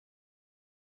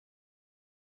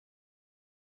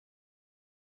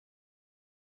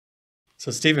So,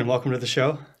 Stephen, welcome to the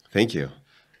show. Thank you.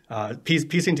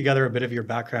 Piecing together a bit of your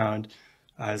background,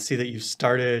 I see that you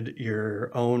started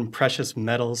your own precious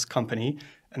metals company,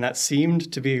 and that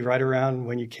seemed to be right around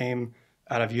when you came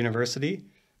out of university.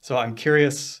 So I'm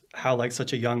curious how, like,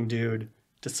 such a young dude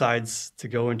decides to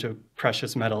go into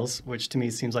precious metals, which to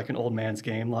me seems like an old man's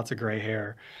game, lots of gray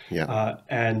hair. Yeah.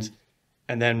 And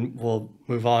then we'll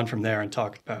move on from there and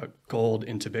talk about gold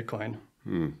into Bitcoin.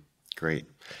 Great.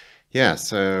 Yeah.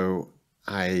 So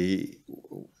I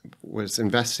was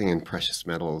investing in precious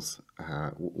metals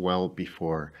well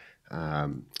before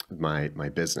my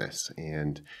business,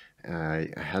 and I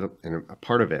had a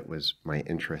part of it was my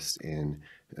interest in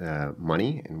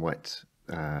money and what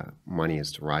money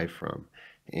is derived from,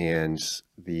 and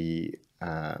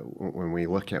when we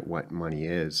look at what money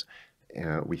is,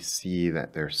 we see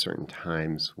that there are certain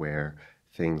times where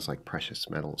things like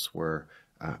precious metals were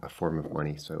a form of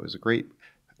money. So it was a great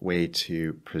way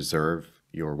to preserve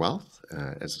your wealth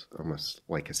as almost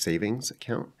like a savings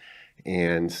account.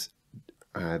 And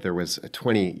there was a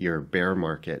 20-year bear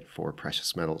market for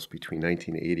precious metals between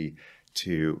 1980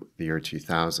 to the year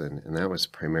 2000, and that was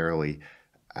primarily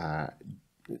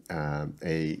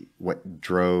what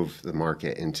drove the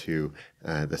market into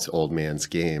this old man's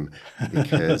game,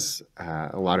 because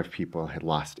a lot of people had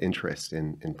lost interest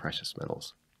in precious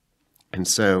metals. And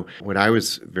so what I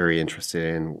was very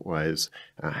interested in was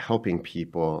helping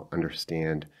people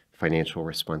understand financial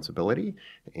responsibility,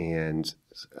 and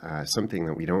something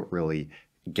that we don't really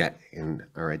get in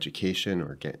our education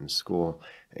or get in school.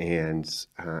 And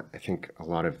I think a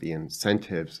lot of the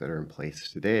incentives that are in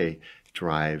place today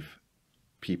drive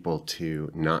people to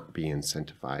not be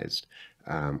incentivized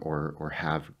or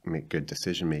make good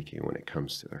decision making when it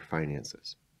comes to their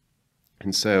finances.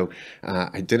 And so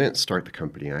I didn't start the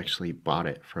company. I actually bought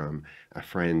it from a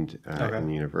friend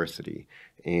in university,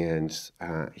 and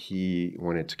he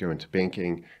wanted to go into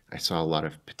banking. I saw a lot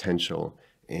of potential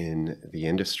in the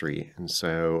industry, and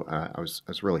so I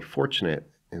was really fortunate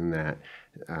in that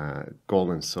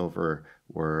gold and silver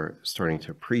were starting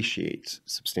to appreciate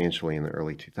substantially in the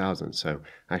early 2000s. So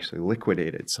I actually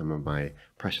liquidated some of my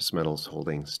precious metals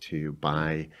holdings to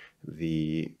buy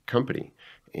the company,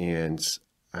 and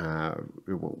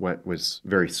what was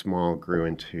very small grew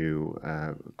into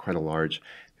quite a large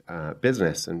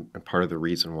business. And part of the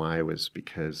reason why was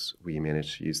because we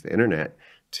managed to use the internet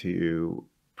to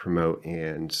promote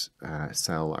and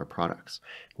sell our products,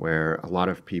 where a lot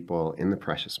of people in the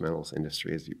precious metals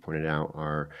industry, as you pointed out,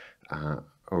 are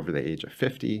over the age of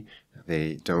 50.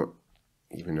 They don't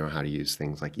even know how to use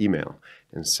things like email.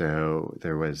 And so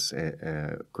there was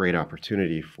a great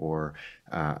opportunity for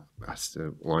us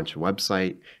to launch a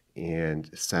website and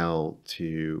sell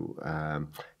to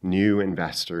new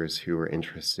investors who were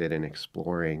interested in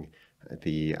exploring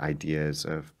the ideas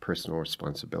of personal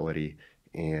responsibility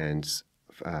and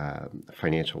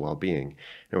financial well-being.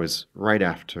 It was right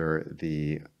after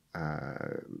the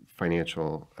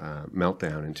financial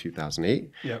meltdown in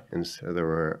 2008. Yep. And so there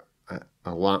were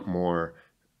a lot more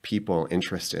people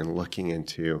interested in looking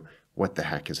into what the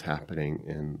heck is happening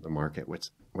in the market,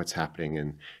 what's happening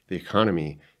in the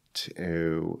economy.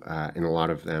 And a lot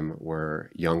of them were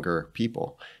younger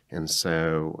people, and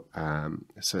so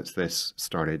this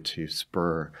started to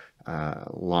spur a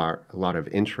lot of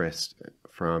interest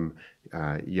from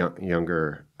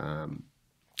younger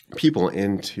people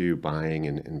into buying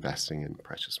and investing in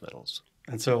precious metals.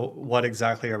 And so what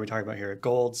exactly are we talking about here?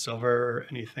 Gold, silver,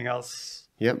 anything else?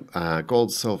 Yep,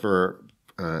 gold, silver,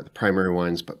 the primary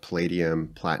ones, but palladium,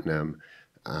 platinum,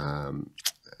 so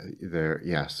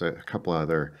a couple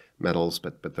other metals,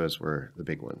 but those were the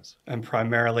big ones. And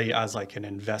primarily as like an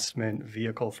investment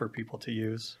vehicle for people to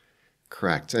use?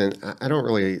 Correct. And I don't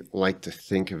really like to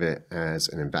think of it as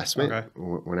an investment. Okay.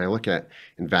 When I look at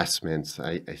investments,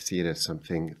 I see it as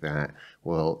something that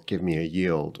will give me a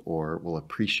yield or will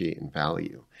appreciate in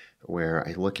value, where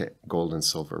I look at gold and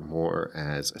silver more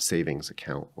as a savings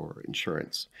account or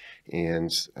insurance.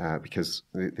 And because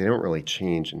they don't really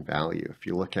change in value. If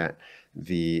you look at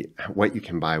what you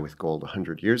can buy with gold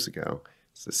 100 years ago,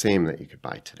 it's the same that you could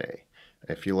buy today.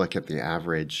 If you look at the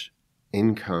average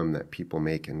income that people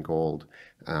make in gold,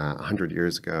 100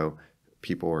 years ago,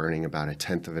 people were earning about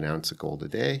 1/10 of an ounce of gold a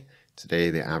day. Today,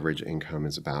 the average income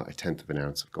is about 1/10 of an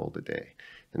ounce of gold a day.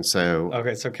 And so...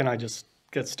 Okay, so can I just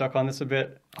get stuck on this a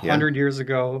bit? 100 years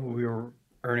ago, we were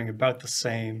earning about the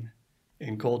same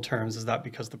in gold terms. Is that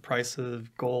because the price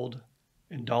of gold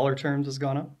in dollar terms has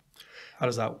gone up? How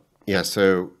does that work? Yeah,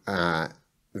 so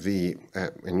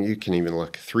and you can even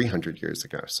look 300 years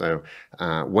ago. So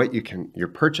your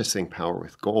purchasing power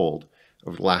with gold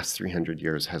over the last 300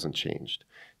 years hasn't changed.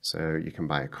 So you can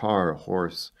buy a car, a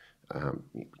horse.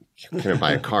 You couldn't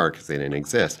buy a car because they didn't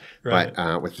exist, Right.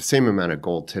 but with the same amount of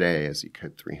gold today as you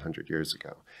could 300 years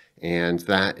ago. And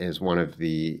that is one of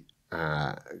the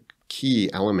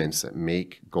key elements that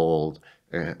make gold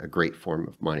a great form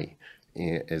of money,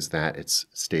 is that it's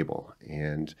stable.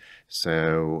 And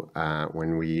so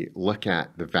when we look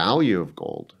at the value of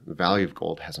gold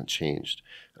hasn't changed.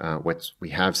 What we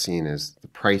have seen is the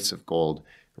price of gold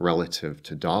relative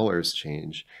to dollars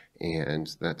change,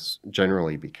 and that's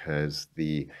generally because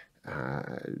the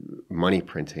money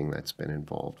printing that's been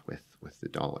involved with the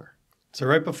dollar. So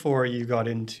right before you got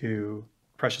into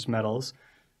precious metals,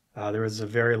 there was a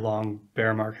very long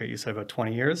bear market, you said about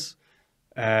 20 years.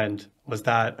 And was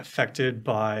that affected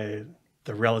by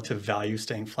the relative value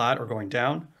staying flat or going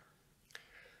down?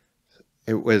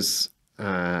 It was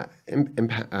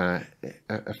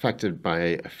affected by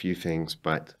a few things,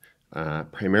 but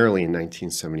primarily in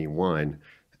 1971,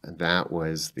 that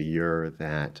was the year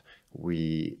that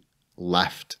we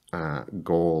left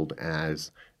gold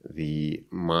as the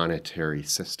monetary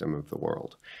system of the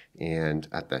world. And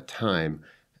at that time,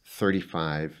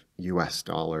 35 US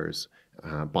dollars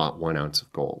bought 1 ounce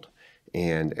of gold.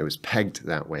 And it was pegged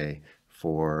that way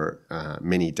for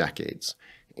many decades.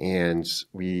 And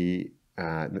there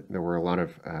were a lot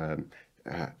of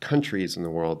countries in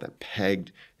the world that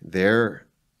pegged their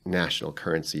national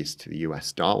currencies to the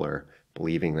US dollar,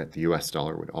 believing that the US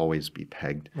dollar would always be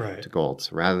pegged Right. to gold.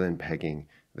 So rather than pegging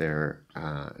their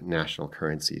national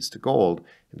currencies to gold,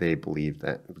 they believed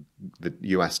that the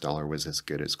US dollar was as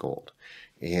good as gold.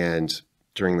 And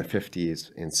during the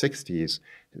 50s and 60s,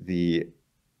 the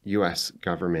US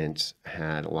government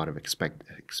had a lot of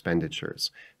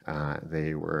expenditures.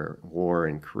 They were in war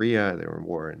in Korea, they were in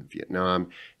war in Vietnam,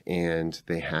 and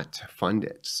they had to fund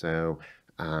it. So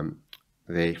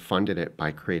they funded it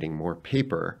by creating more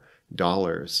paper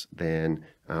dollars than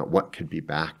what could be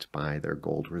backed by their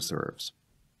gold reserves.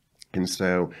 And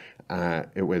so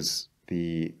it was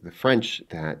the French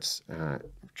that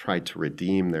tried to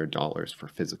redeem their dollars for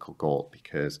physical gold,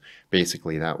 because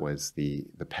basically that was the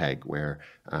peg where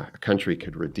a country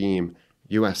could redeem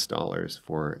US dollars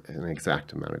for an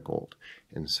exact amount of gold.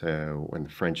 And so when the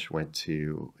French went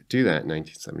to do that in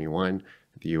 1971,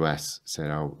 the US said,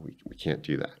 oh, we can't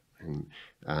do that. And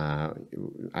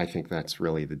I think that's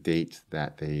really the date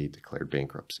that they declared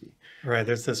bankruptcy. Right.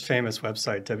 There's this famous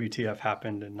website, WTF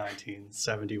happened in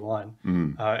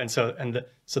 1971.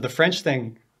 So the French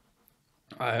thing,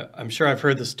 I'm sure I've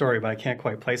heard the story, but I can't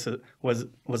quite place it. Was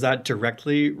that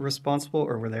directly responsible,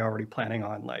 or were they already planning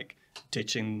on like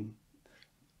ditching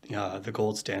the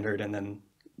gold standard, and then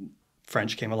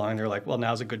French came along and they're like, well,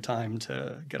 now's a good time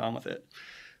to get on with it?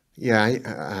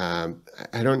 Yeah,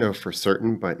 I don't know for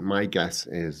certain, but my guess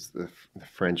is the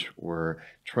French were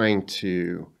trying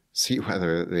to see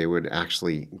whether they would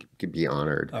actually be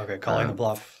honored. Okay, calling the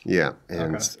bluff. Yeah,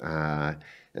 Okay.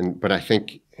 But I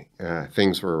think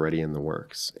things were already in the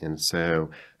works, and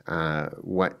so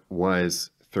what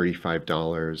was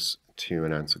 $35 to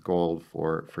an ounce of gold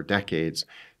for decades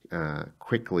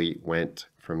quickly went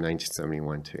from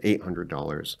 1971 to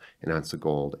 $800 an ounce of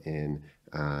gold in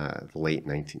the late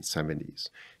 1970s.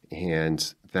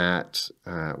 And that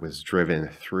was driven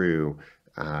through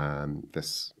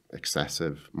this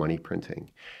excessive money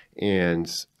printing.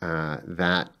 And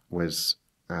that was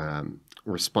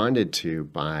responded to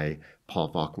by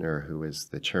Paul Volcker, who was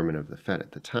the chairman of the Fed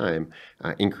at the time,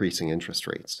 increasing interest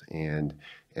rates. And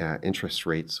interest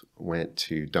rates went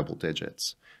to double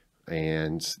digits.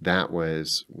 And that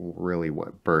was really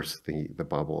what burst the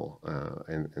bubble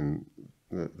and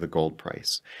the gold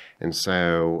price. And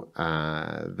so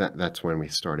that's when we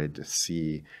started to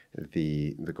see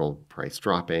the gold price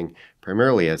dropping,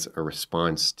 primarily as a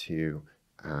response to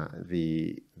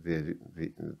the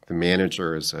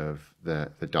managers of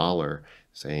the dollar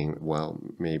saying, well,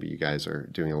 maybe you guys are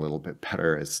doing a little bit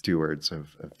better as stewards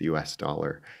of the US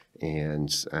dollar,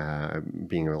 and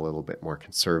being a little bit more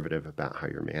conservative about how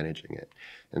you're managing it.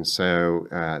 And so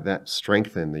that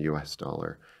strengthened the US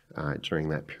dollar during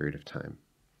that period of time.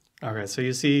 Okay, so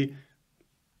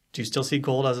do you still see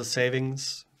gold as a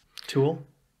savings tool?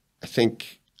 I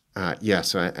think, yeah,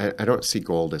 so I don't see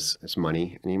gold as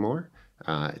money anymore.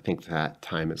 I think that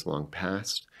time is long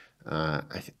past. I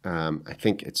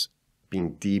think it's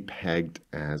being depegged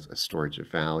as a storage of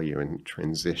value and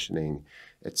transitioning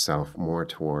itself more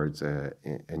towards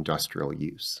industrial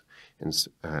use. And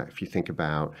if you think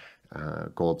about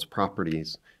gold's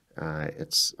properties,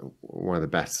 it's one of the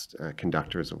best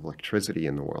conductors of electricity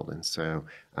in the world. And so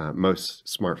most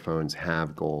smartphones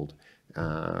have gold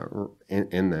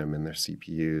in them, in their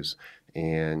CPUs.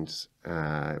 And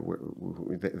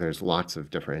there's lots of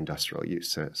different industrial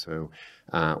use. So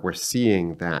we're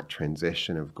seeing that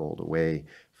transition of gold away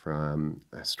from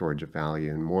storage of value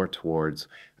and more towards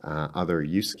other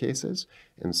use cases.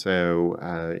 And so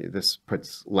this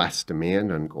puts less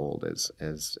demand on gold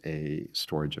as a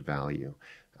storage of value.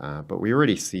 But we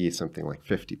already see something like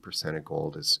 50% of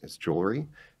gold as jewelry.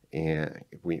 And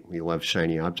we love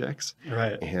shiny objects,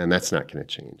 right? And that's not going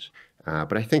to change.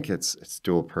 But I think it's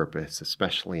dual purpose,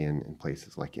 especially in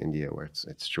places like India, where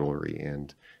it's jewelry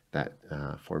and that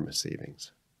form of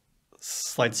savings.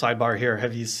 Slight sidebar here.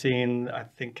 Have you seen, I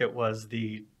think it was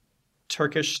the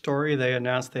Turkish story, they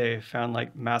announced they found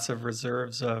like massive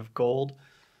reserves of gold.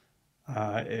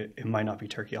 It might not be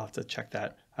Turkey, I'll have to check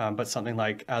that. But something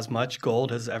like as much gold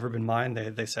has ever been mined.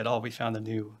 They said, oh, we found a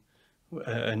new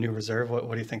reserve.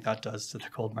 What do you think that does to the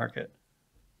gold market?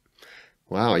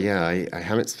 Wow, yeah, I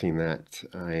haven't seen that,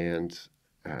 and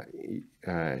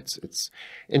it's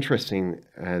interesting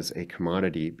as a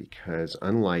commodity because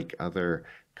unlike other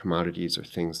commodities or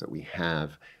things that we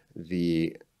have,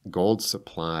 the gold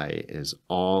supply is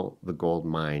all the gold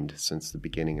mined since the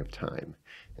beginning of time.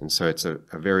 And so it's a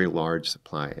very large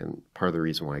supply, and part of the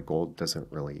reason why gold doesn't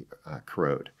really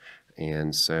corrode.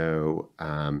 And so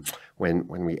when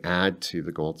we add to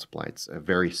the gold supply, it's a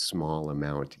very small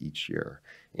amount each year.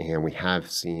 And we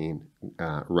have seen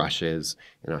rushes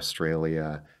in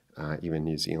Australia, even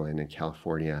New Zealand and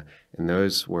California, and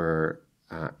those were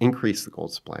increase the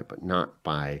gold supply, but not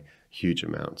by huge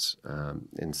amounts.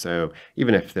 And so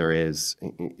even if there is,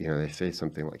 they say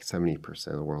something like 70%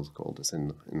 of the world's gold is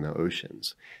in the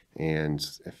oceans. And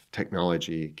if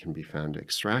technology can be found to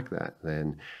extract that,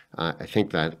 then I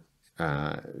think that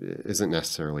isn't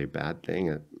necessarily a bad thing.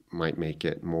 It might make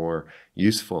it more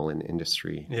useful in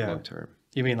industry long term.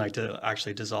 You mean like to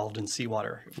actually dissolved in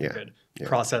seawater? If we could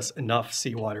process enough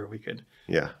seawater, we could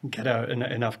get out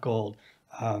enough gold.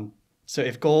 So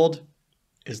if gold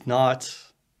is not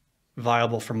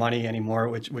viable for money anymore,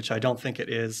 which I don't think it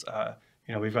is,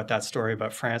 we've got that story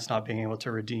about France not being able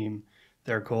to redeem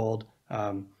their gold.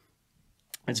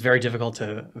 It's very difficult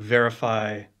to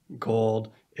verify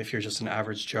gold if you're just an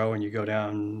average Joe and you go down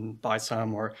and buy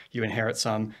some, or you inherit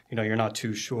some. You're not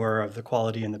too sure of the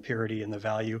quality and the purity and the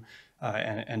value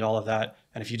and all of that.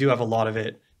 And if you do have a lot of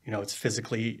it, it's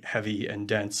physically heavy and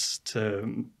dense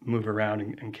to move around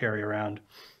and carry around.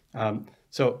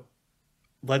 So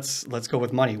let's go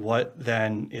with money. What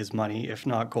then is money if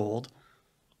not gold?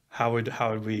 How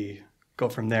would we go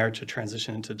from there to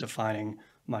transition into defining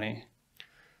money?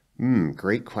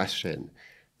 Great question.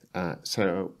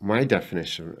 So my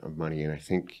definition of money, and I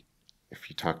think if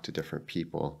you talk to different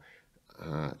people,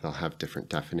 they'll have different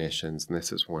definitions, and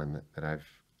this is one that I've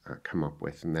come up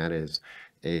with, and that is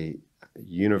a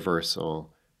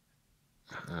universal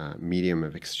medium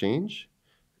of exchange,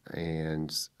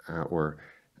 and so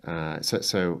I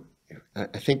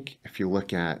think if you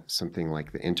look at something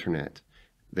like the internet,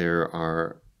 there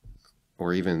are,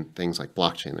 or even things like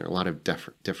blockchain, there are a lot of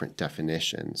different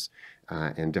definitions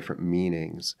and different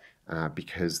meanings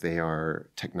because they are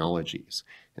technologies.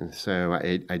 And so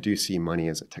I do see money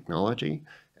as a technology,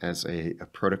 as a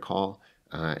protocol,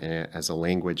 as a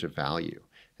language of value.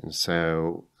 And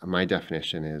so my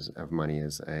definition of money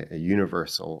is a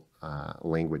universal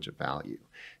language of value.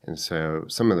 And so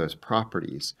some of those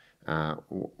properties,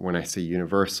 when I say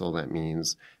universal, that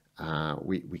means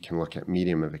we can look at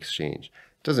medium of exchange.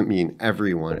 It doesn't mean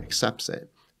everyone accepts it,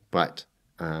 but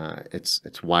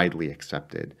it's widely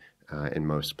accepted in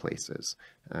most places.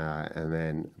 And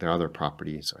then the other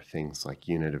properties are things like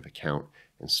unit of account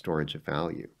and storage of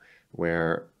value,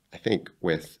 where I think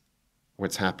with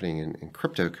what's happening in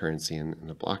cryptocurrency and in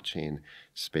the blockchain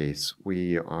space,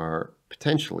 we are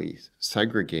potentially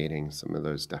segregating some of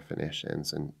those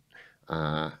definitions, and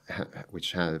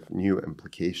which have new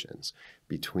implications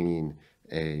between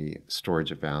a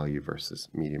storage of value versus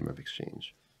medium of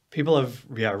exchange. People have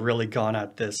really gone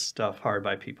at this stuff hard.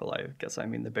 By people, I guess I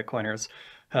mean the Bitcoiners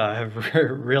have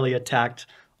really attacked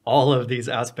all of these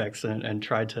aspects and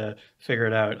tried to figure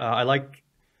it out. I like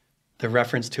the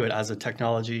reference to it as a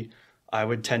technology. I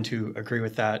would tend to agree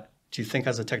with that. Do you think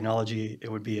as a technology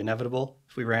it would be inevitable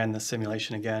if we ran the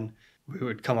simulation again? We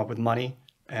would come up with money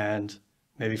and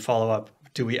maybe follow up.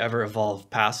 Do we ever evolve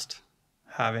past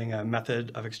having a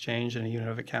method of exchange and a unit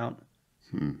of account?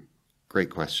 Great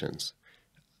questions.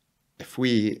 If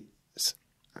we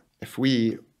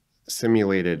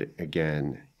simulated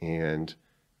again and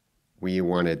we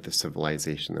wanted the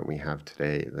civilization that we have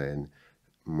today, then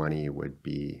money would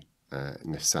be a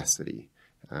necessity.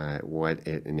 What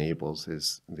it enables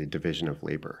is the division of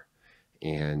labor.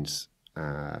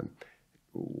 uh,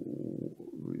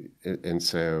 and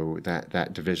so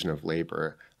that division of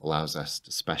labor allows us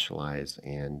to specialize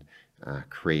and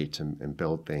create and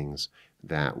build things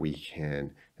that we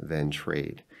can then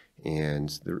trade. And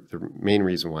the main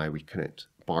reason why we couldn't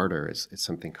barter is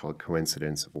something called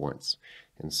coincidence of wants.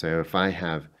 And so if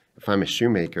I'm a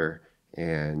shoemaker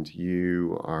and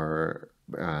you are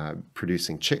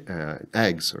producing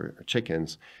eggs or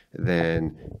chickens,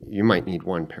 then you might need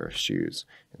one pair of shoes.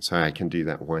 And so I can do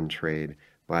that one trade,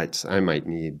 but I might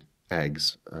need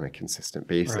eggs on a consistent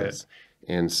basis.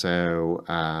 Right. And so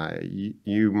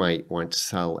you might want to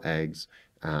sell eggs.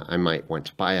 I might want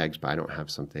to buy eggs, but I don't have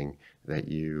something that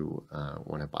you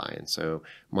want to buy. And so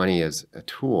money is a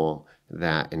tool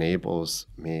that enables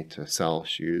me to sell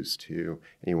shoes to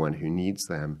anyone who needs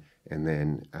them, and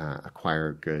then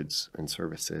acquire goods and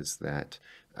services that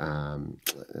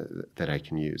I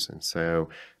can use. And so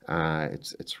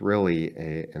it's really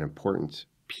an important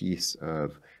piece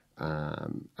of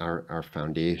our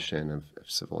foundation of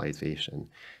civilization.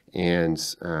 And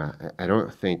I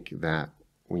don't think that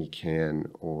we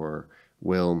can or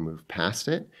will move past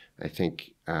it. I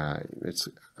think I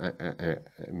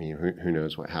mean, who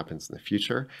knows what happens in the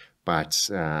future, but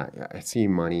I see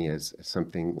money as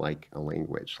something like a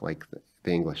language, like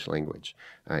the English language.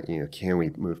 Can we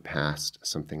move past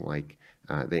something like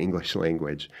the English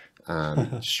language?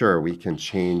 Sure, we can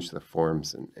change the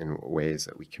forms and ways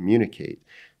that we communicate,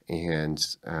 and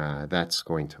that's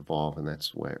going to evolve, and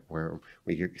that's where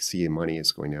we see money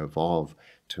is going to evolve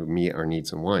to meet our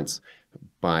needs and wants.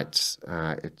 But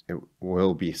it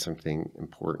will be something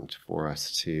important for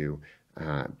us to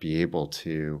be able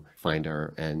to find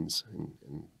our ends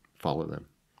and follow them.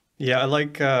 Yeah, I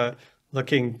like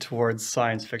looking towards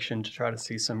science fiction to try to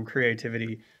see some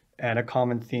creativity. And a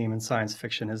common theme in science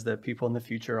fiction is that people in the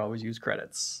future always use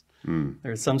credits.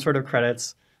 There's some sort of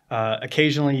credits.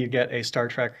 Occasionally you get a Star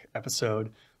Trek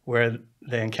episode where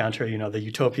they encounter, the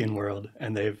utopian world,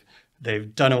 and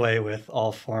they've done away with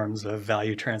all forms of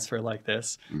value transfer like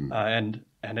this, and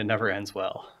it never ends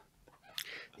well.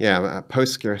 Yeah, a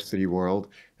post-scarcity world,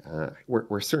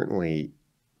 we're certainly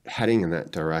heading in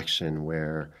that direction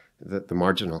where the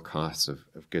marginal costs of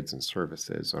goods and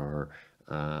services are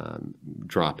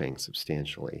dropping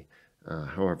substantially.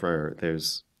 However,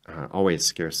 there's always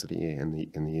scarcity in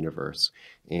the universe,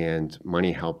 and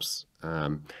money helps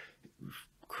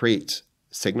create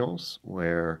signals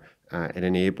where it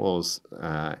enables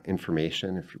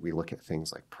information. If we look at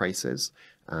things like prices,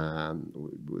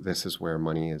 this is where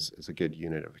money is a good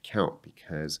unit of account,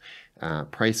 because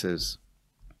prices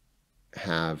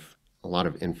have a lot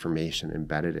of information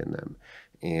embedded in them,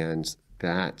 and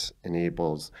that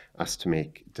enables us to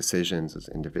make decisions as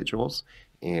individuals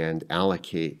and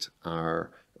allocate our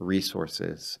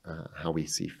resources how we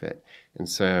see fit. And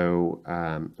so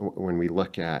when we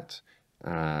look at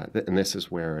and this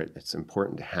is where it's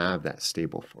important to have that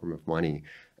stable form of money,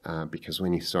 because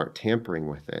when you start tampering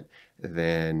with it,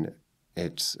 then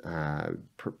it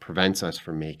prevents us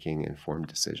from making informed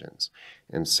decisions.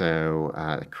 And so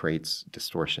it creates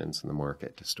distortions in the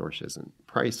market, distortions in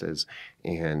prices,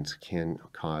 and can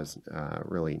cause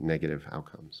really negative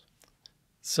outcomes.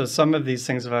 So some of these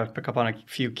things, if I pick up on a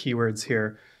few keywords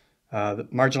here, the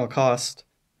marginal cost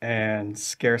and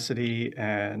scarcity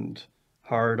and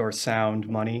hard or sound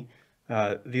money,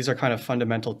 these are kind of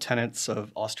fundamental tenets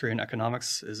of Austrian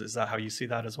economics. Is that how you see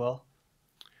that as well?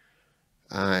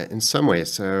 In some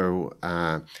ways. So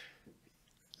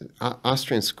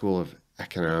Austrian School of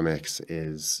Economics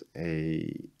is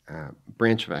a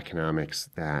branch of economics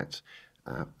that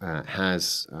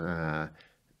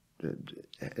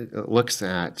looks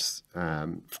at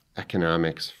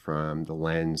economics from the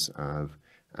lens of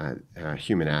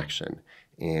human action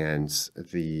and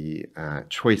the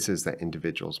choices that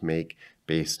individuals make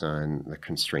based on the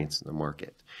constraints in the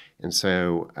market. And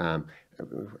so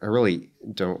I really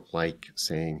don't like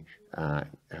saying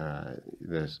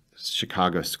the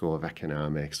Chicago School of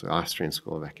Economics, the Austrian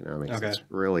School of Economics. Okay. It's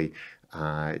really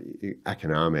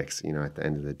economics, at the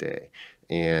end of the day.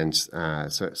 And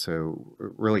so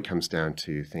it really comes down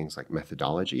to things like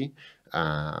methodology,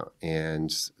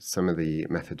 and some of the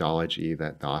methodology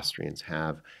that the Austrians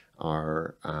have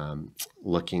are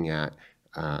looking at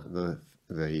the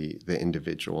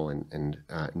individual and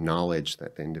knowledge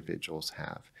that the individuals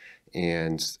have.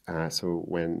 And so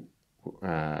when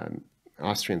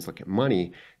Austrians look at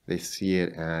money, they see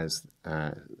it as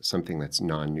something that's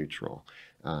non-neutral.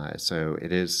 So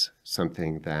it is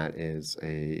something that is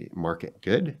a market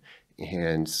good,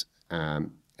 and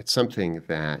it's something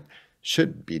that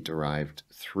should be derived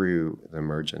through the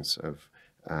emergence of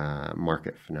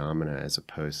market phenomena as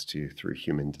opposed to through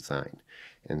human design.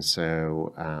 And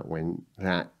so when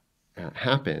that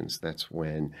happens, that's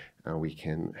when we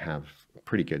can have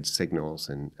pretty good signals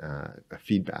and a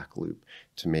feedback loop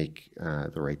to make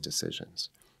the right decisions.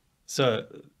 So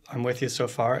I'm with you so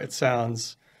far. It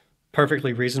sounds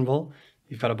perfectly reasonable.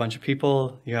 You've got a bunch of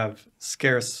people, you have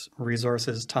scarce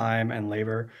resources, time and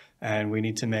labor, and we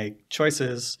need to make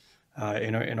choices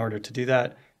in order to do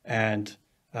that. And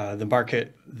the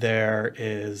market there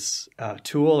is a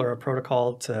tool or a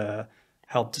protocol to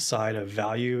help decide a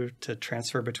value to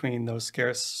transfer between those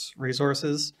scarce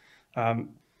resources.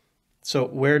 So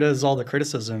where does all the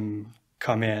criticism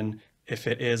come in if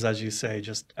it is, as you say,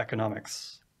 just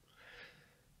economics?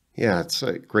 Yeah, it's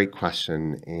a great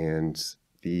question. And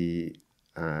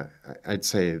I'd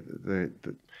say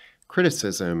the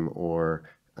criticism or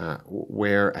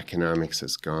where economics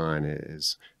has gone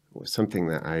is something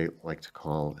that I like to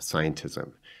call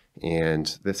scientism.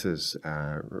 And this is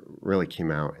really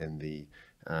came out in the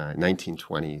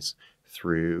 1920s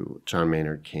through John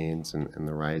Maynard Keynes and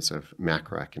the rise of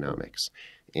macroeconomics.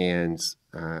 And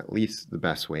at least the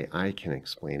best way I can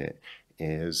explain it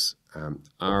is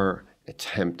our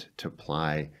attempt to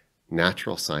apply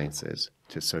natural sciences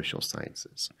to social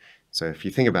sciences. So if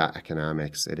you think about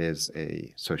economics, it is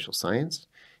a social science.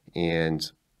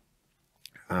 And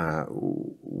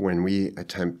when we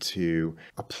attempt to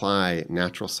apply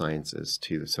natural sciences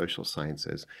to the social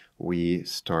sciences, we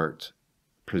start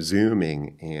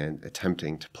presuming and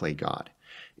attempting to play God.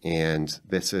 And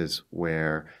this is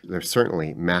where there's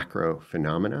certainly macro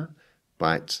phenomena,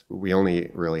 but we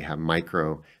only really have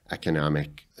microeconomic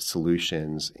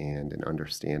solutions and an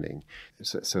understanding.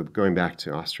 So going back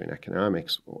to Austrian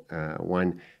economics,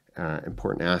 one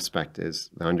important aspect is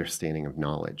the understanding of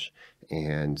knowledge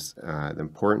and the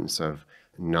importance of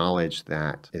knowledge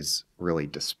that is really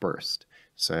dispersed.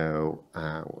 So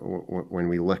when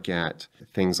we look at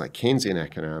things like Keynesian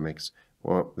economics,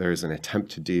 what there's an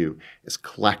attempt to do is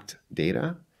collect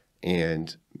data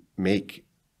and make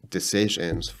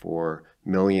decisions for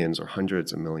millions or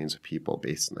hundreds of millions of people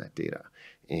based on that data.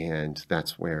 And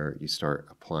that's where you start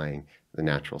applying the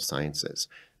natural sciences.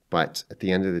 But at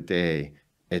the end of the day,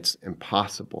 it's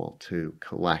impossible to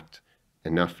collect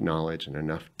enough knowledge and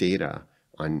enough data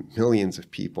on millions of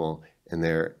people and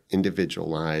their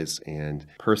individualized and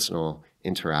personal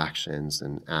interactions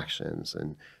and actions,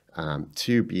 and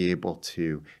to be able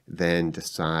to then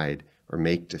decide or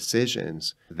make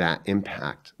decisions that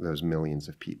impact those millions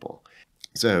of people.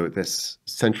 So this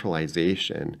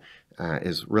centralization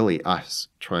is really us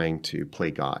trying to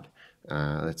play God.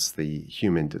 That's the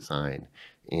human design.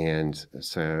 And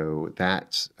so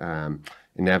that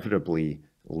inevitably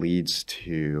leads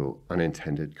to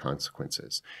unintended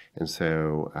consequences. And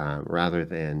so rather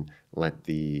than let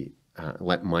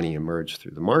money emerge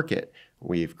through the market,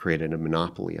 we've created a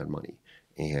monopoly on money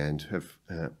and have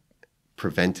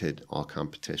prevented all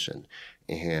competition.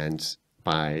 And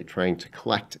by trying to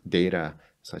collect data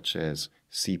such as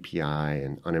CPI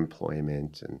and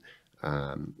unemployment and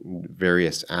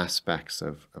various aspects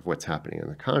of what's happening in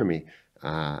the economy,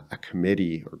 a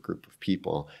committee or group of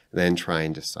people then try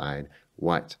and decide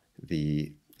what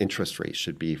the interest rate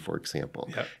should be, for example.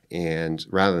 Yep. And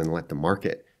rather than let the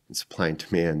market and supply and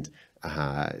demand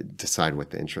decide what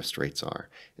the interest rates are.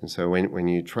 And so when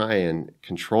you try and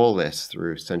control this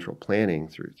through central planning,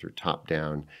 through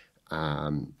top-down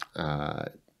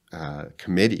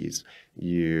committees,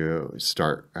 you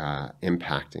start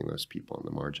impacting those people on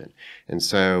the margin. And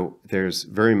so there's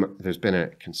been a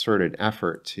concerted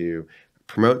effort to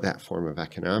promote that form of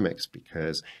economics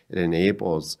because it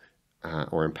enables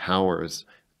or empowers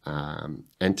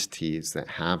entities that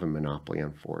have a monopoly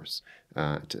on force,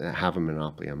 to have a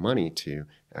monopoly on money to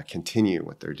continue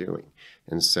what they're doing.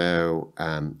 And so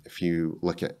if you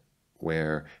look at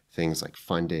where things like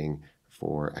funding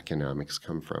for economics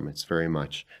come from, it's very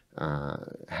much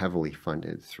heavily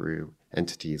funded through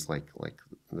entities like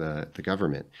the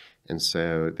government. And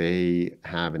so they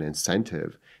have an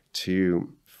incentive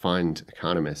to fund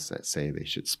economists that say they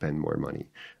should spend more money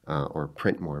or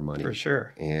print more money. For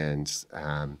sure. And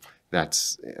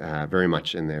that's very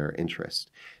much in their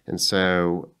interest. And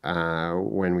so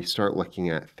when we start looking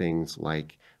at things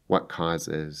like what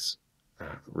causes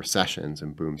recessions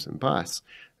and booms and busts,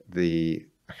 the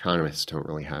economists don't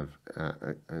really have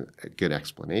a good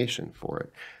explanation for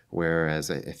it.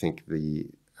 Whereas I think the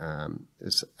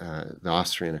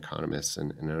Austrian economists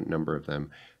and a number of them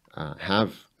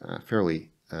have fairly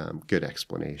good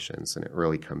explanations, and it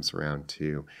really comes around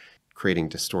to creating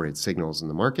distorted signals in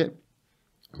the market.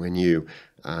 When you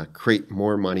create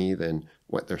more money than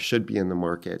what there should be in the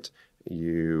market,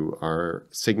 you are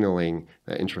signaling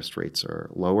that interest rates are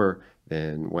lower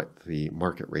than what the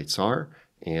market rates are,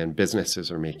 and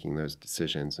businesses are making those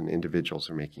decisions and individuals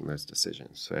are making those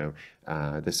decisions. So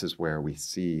this is where we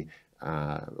see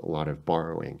a lot of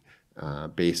borrowing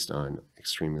based on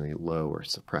extremely low or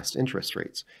suppressed interest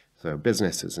rates. So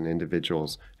businesses and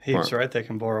individuals... Heaps, right? They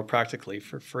can borrow practically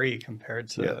for free compared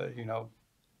to,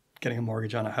 getting a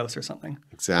mortgage on a house or something.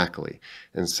 Exactly.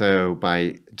 And so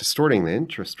by distorting the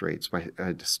interest rates, by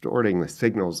distorting the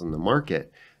signals in the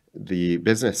market, the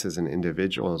businesses and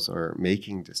individuals are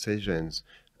making decisions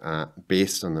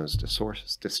based on those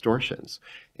distortions.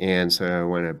 And so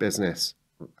when a business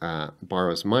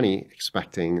borrows money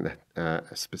expecting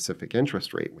a specific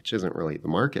interest rate, which isn't really the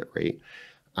market rate,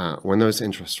 when those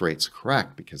interest rates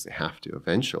correct, because they have to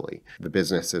eventually, the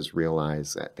businesses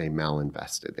realize that they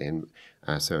malinvested.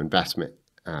 So investment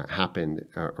happened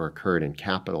or occurred in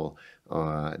capital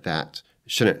that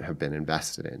shouldn't have been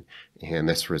invested in. And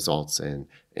this results in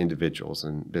individuals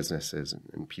and businesses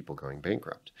and people going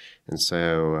bankrupt. And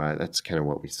so that's kind of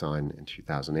what we saw in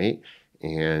 2008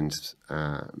 and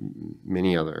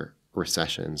many other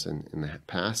recessions in the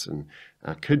past, and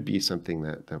could be something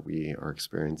that we are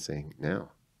experiencing now.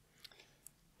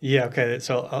 Yeah, okay.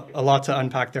 So a lot to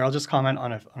unpack there. I'll just comment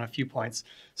on a few points.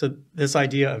 So this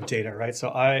idea of data, right? So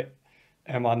I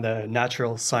am on the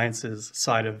natural sciences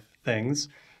side of things.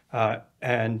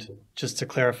 And just to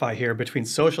clarify here, between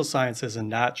social sciences and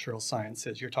natural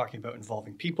sciences, you're talking about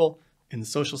involving people in the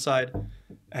social side.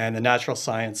 And the natural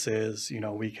sciences,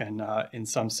 we can, in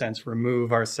some sense,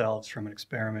 remove ourselves from an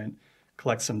experiment,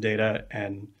 collect some data,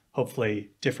 and hopefully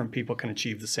different people can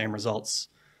achieve the same results.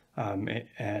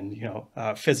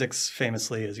 Physics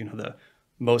famously is, the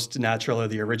most natural or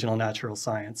the original natural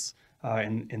science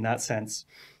in that sense.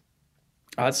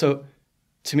 So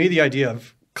to me, the idea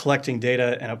of collecting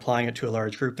data and applying it to a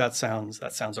large group, that sounds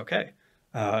okay.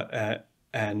 Why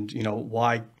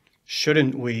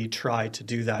shouldn't we try to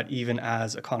do that even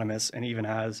as economists and even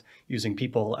as using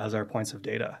people as our points of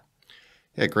data?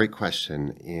 Yeah, great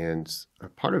question. And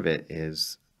part of it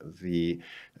is we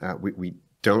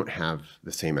don't have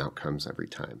the same outcomes every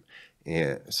time.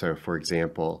 And so, for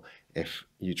example, if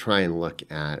you try and look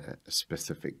at a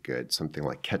specific good, something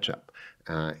like ketchup,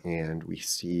 and we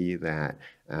see that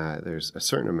there's a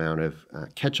certain amount of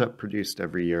ketchup produced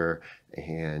every year,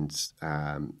 and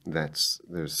there's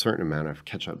a certain amount of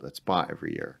ketchup that's bought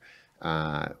every year.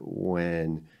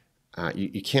 When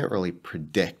you can't really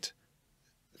predict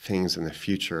things in the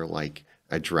future like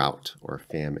a drought or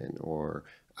famine or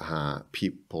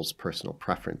people's personal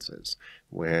preferences,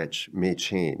 which may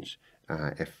change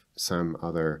if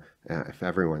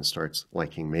everyone starts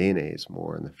liking mayonnaise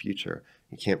more in the future.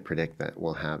 You can't predict that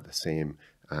we'll have the same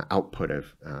output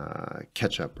of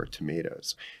ketchup or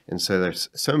tomatoes. And so there's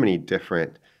so many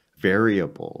different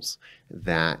variables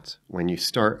that when you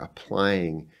start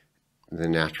applying the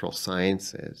natural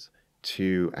sciences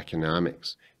to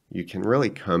economics, you can really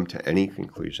come to any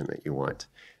conclusion that you want.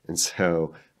 And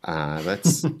so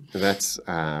that's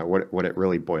what it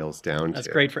really boils down to. That's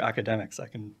great for academics. I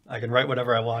can write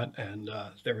whatever I want, and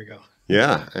there we go.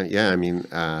 Yeah. I mean,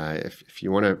 if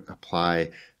you want to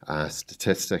apply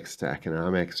statistics to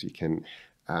economics, you can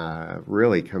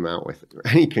really come out with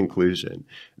any conclusion.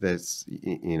 That's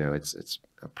it's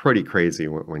pretty crazy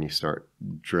when you start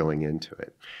drilling into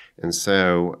it. And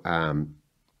so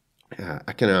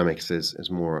economics is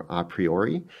more a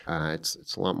priori.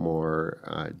 It's a lot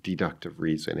more deductive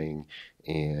reasoning,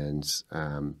 and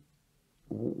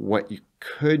what you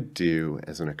could do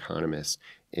as an economist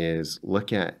is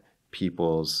look at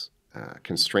people's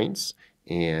constraints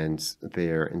and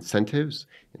their incentives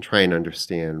and try and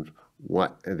understand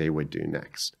what they would do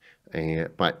next.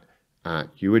 But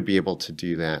you would be able to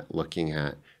do that looking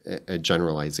at a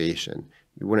generalization.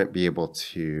 You wouldn't be able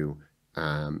to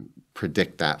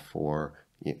predict that for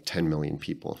 10 million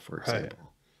people, for example. Right.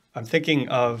 I'm thinking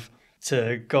of,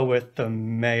 to go with the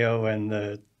mayo and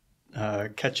the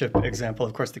ketchup example,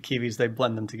 of course, the Kiwis, they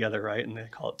blend them together, right? And they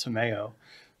call it tomayo.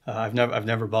 I've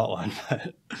never bought one,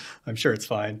 but I'm sure it's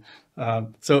fine.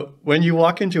 So when you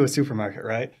walk into a supermarket,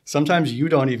 right, sometimes you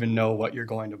don't even know what you're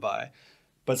going to buy.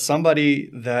 But somebody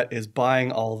that is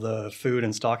buying all the food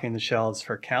and stocking the shelves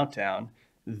for Countdown,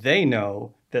 they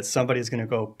know that somebody's going to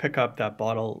go pick up that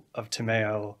bottle of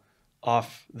tomato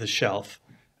off the shelf.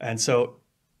 And so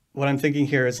what I'm thinking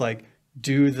here is, like,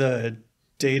 do the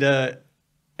data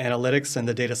analytics and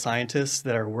the data scientists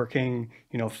that are working,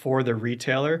 for the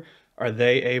retailer, are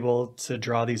they able to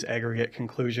draw these aggregate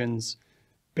conclusions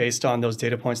based on those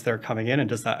data points that are coming in? And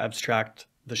does that abstract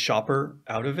the shopper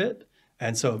out of it?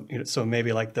 And so, so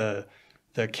maybe like the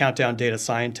the countdown data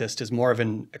scientist is more of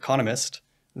an economist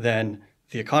than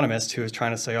the economist who is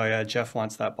trying to say, oh yeah, Jeff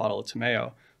wants that bottle of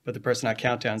Tomeo. But the person at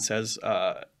Countdown says,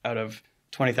 out of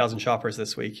 20,000 shoppers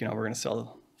this week, we're going to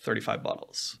sell 35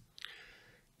 bottles.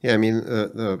 Yeah, I mean,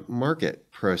 the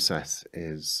market process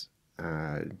is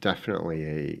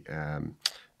definitely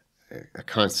a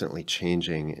constantly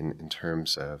changing in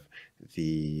terms of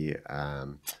the,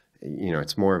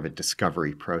 it's more of a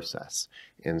discovery process.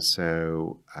 And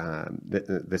so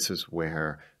this is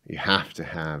where you have to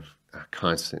have a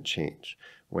constant change,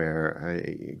 where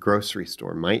a grocery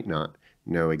store might not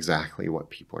know exactly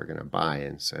what people are going to buy.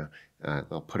 And so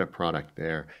they'll put a product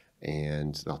there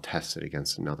and they'll test it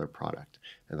against another product.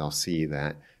 And they'll see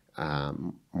that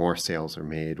more sales are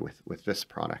made with this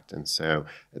product. And so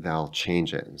they'll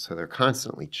change it. And so they're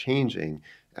constantly changing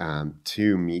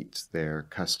to meet their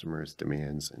customers'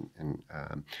 demands and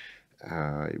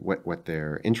what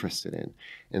they're interested in.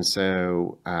 And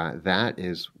so that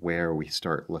is where we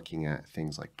start looking at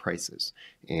things like prices.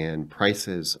 And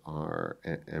prices are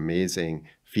an amazing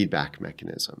feedback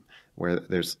mechanism where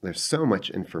there's so much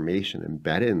information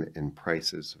embedded in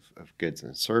prices of goods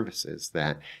and services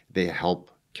that they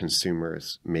help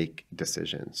consumers make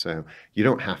decisions. So you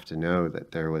don't have to know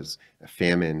that there was a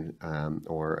famine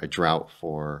or a drought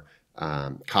for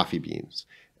coffee beans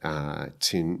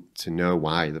to know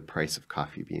why the price of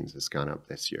coffee beans has gone up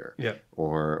this year,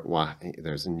 or why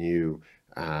there's a new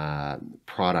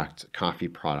coffee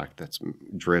product that's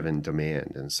driven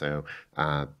demand. And so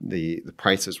the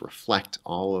prices reflect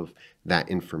all of that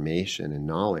information and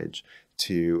knowledge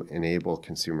to enable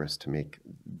consumers to make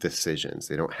decisions.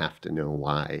 They don't have to know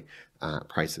why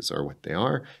prices are what they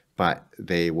are, but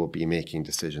they will be making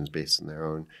decisions based on their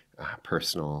own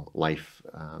personal life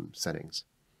settings.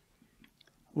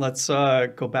 Let's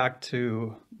go back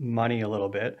to money a little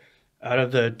bit. Out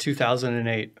of the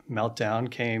 2008 meltdown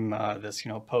came this,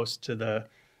 post to the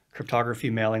cryptography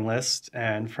mailing list,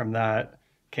 and from that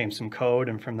came some code,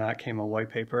 and from that came a white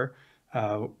paper,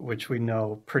 which we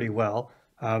know pretty well.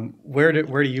 Where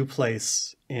do you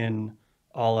place in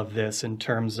all of this in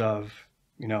terms of,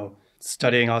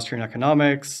 studying Austrian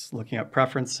economics, looking at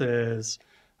preferences,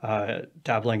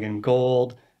 dabbling in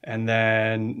gold, and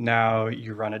then now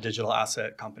you run a digital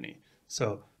asset company?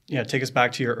 So, take us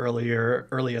back to your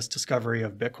earliest discovery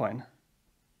of Bitcoin.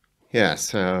 Yeah,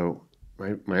 so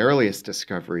my earliest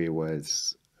discovery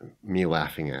was me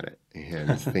laughing at it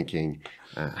and thinking,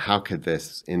 how could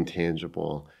this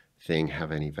intangible thing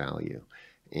have any value?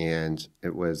 And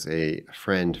it was a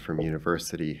friend from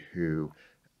university who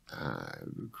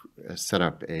set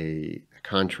up a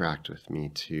contract with me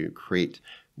to create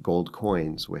gold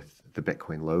coins with the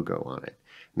Bitcoin logo on it.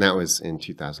 And that was in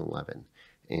 2011.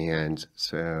 And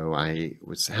so I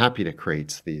was happy to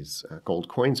create these gold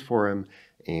coins for him.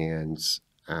 And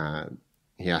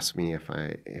he asked me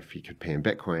if he could pay in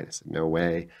Bitcoin. I said, no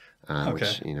way,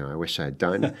 which, I wish I had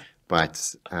done.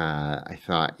 But I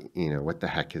thought, what the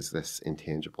heck is this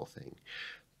intangible thing?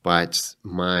 But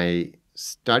my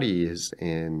studies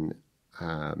in,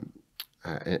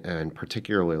 and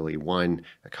particularly one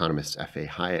economist, F.A.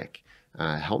 Hayek,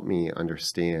 helped me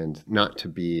understand not to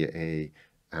be a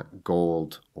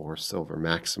gold or silver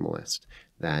maximalist,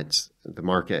 that the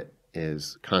market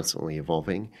is constantly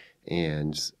evolving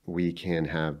and we can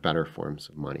have better forms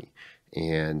of money.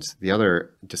 And the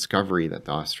other discovery that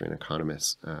the Austrian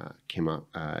economists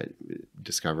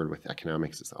discovered with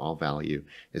economics is that all value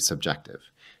is subjective.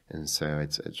 And so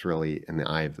it's really in the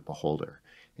eye of the beholder.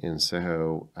 And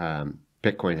so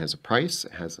Bitcoin has a price,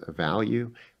 it has a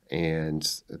value,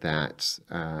 and that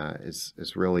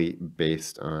is really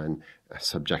based on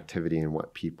subjectivity and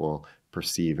what people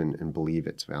perceive and believe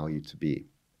its value to be.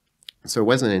 So it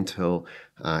wasn't until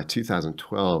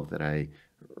 2012 that I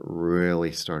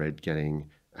really started getting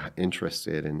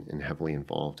interested and heavily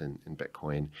involved in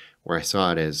Bitcoin, where I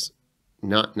saw it as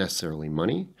not necessarily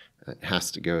money. It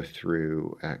has to go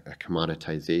through a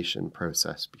commoditization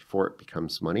process before it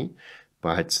becomes money,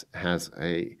 but has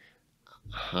a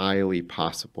highly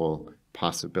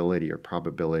possibility or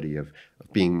probability of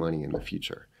being money in the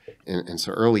future. And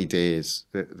so early days,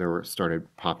 there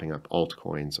started popping up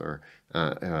altcoins or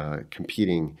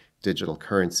competing digital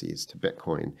currencies to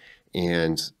Bitcoin.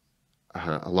 And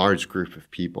a large group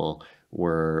of people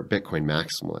were Bitcoin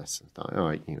maximalists and thought,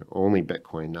 only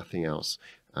Bitcoin, nothing else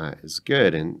is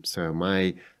good. And so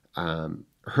my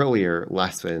earlier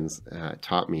lessons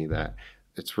taught me that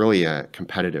it's really a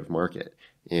competitive market,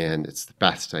 and it's the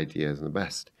best ideas and the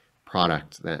best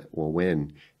product that will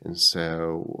win. And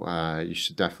so you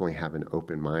should definitely have an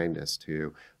open mind as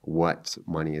to what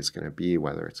money is going to be,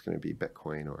 whether it's going to be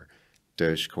Bitcoin or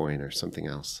Dogecoin or something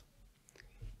else.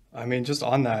 I mean, just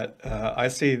on that, I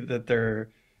see that there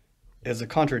is a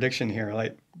contradiction here.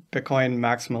 Like Bitcoin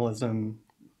maximalism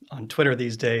on Twitter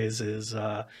these days is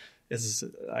I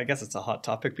guess it's a hot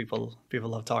topic. People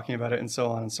love talking about it and so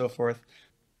on and so forth.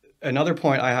 Another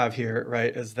point I have here,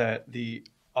 right, is that the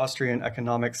Austrian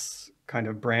economics kind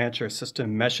of branch or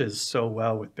system meshes so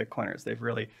well with Bitcoiners. They've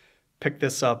really picked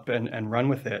this up and run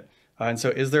with it. And so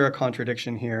is there a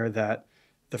contradiction here that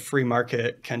the free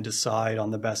market can decide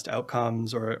on the best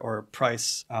outcomes or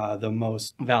price the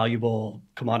most valuable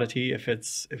commodity if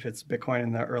it's Bitcoin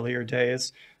in the earlier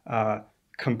days,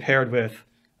 compared with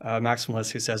a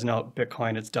maximalist who says, no,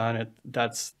 Bitcoin, it's done.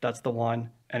 That's the one.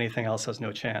 Anything else has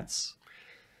no chance.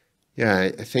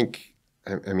 Yeah, I think,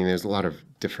 I mean, there's a lot of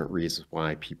different reasons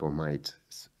why people might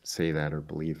say that or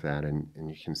believe that. And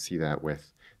you can see that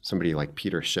with somebody like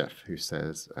Peter Schiff, who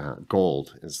says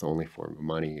gold is the only form of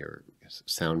money or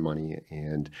sound money,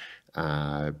 and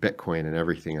Bitcoin and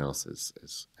everything else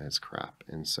is crap.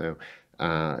 And so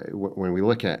when we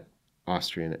look at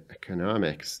Austrian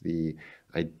economics, the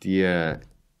idea,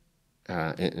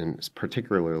 and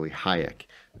particularly Hayek,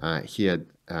 he had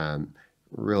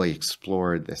really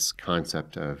explored this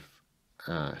concept of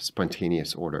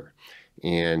spontaneous order.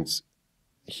 And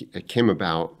it came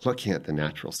about looking at the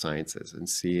natural sciences and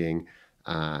seeing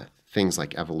things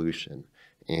like evolution.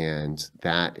 And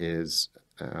that is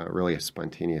really a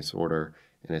spontaneous order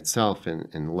in itself,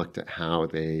 and looked at how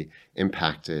they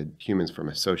impacted humans from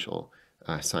a social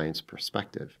science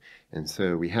perspective. And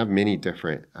so we have many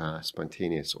different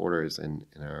spontaneous orders in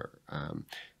our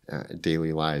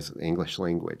daily lives, English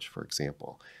language, for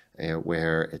example,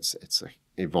 where it's an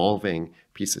evolving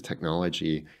piece of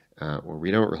technology where we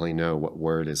don't really know what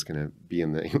word is going to be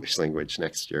in the English language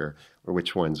next year or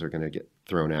which ones are going to get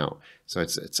thrown out. So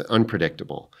it's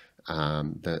unpredictable.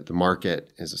 The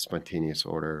market is a spontaneous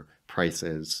order,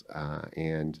 prices,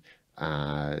 and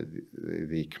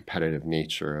the competitive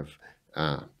nature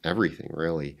of everything,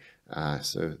 really.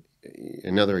 So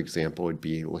another example would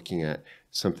be looking at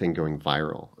something going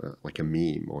viral, like a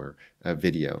meme or a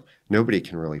video. Nobody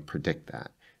can really predict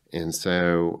that. And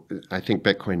so I think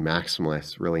Bitcoin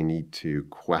maximalists really need to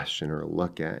question or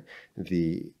look at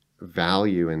the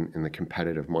value in the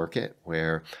competitive market,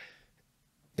 where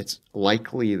it's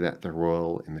likely that there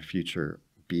will in the future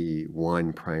be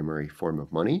one primary form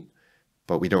of money,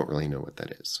 but we don't really know what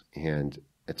that is. And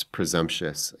it's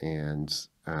presumptuous and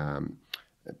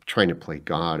trying to play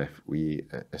God if we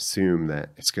assume that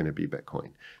it's going to be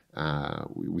Bitcoin.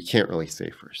 We can't really say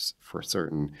for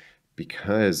certain,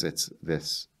 because it's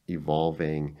this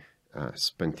evolving,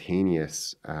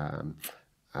 spontaneous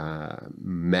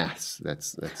mess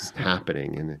that's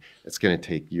happening, and it's going to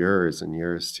take years and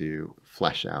years to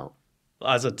flesh out.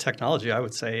 As a technology, I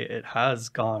would say it has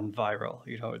gone viral.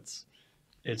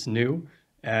 It's new,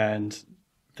 and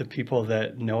the people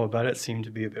that know about it seem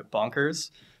to be a bit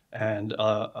bonkers, and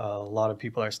a lot of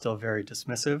people are still very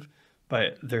dismissive.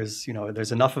 But there's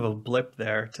enough of a blip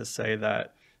there to say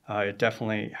that it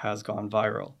definitely has gone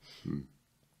viral.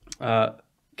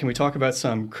 Can we talk about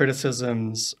some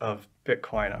criticisms of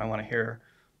Bitcoin? I want to hear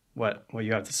what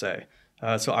you have to say.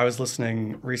 So I was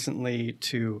listening recently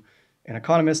to an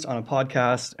economist on a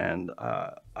podcast, and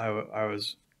I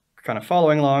was kind of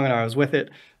following along, and I was with it.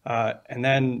 And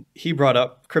then he brought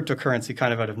up cryptocurrency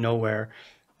kind of out of nowhere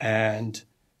and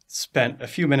spent a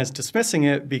few minutes dismissing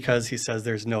it because he says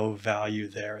there's no value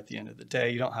there at the end of the day.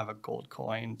 You don't have a gold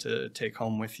coin to take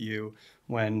home with you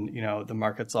when, the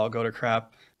markets all go to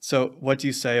crap. So what do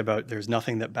you say about there's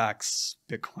nothing that backs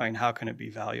Bitcoin? How can it be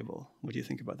valuable? What do you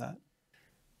think about that?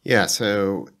 Yeah,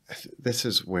 so this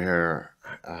is where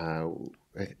I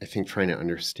think trying to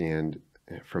understand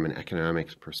from an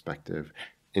economics perspective,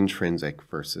 intrinsic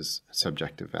versus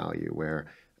subjective value, where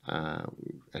I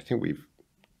think we've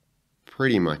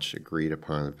pretty much agreed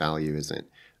upon the value isn't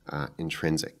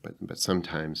intrinsic, but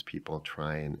sometimes people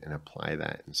try and apply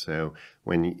that. And so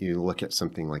when you look at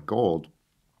something like gold,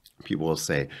 people will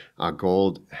say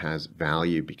gold has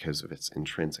value because of its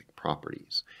intrinsic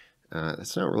properties.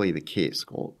 That's not really the case.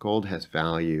 Gold has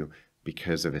value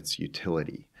because of its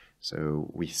utility. So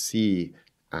we see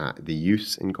the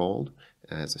use in gold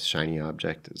as a shiny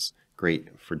object, is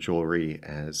great for jewelry,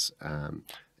 as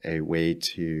a way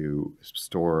to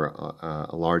store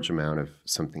a large amount of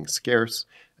something scarce,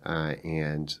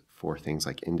 and for things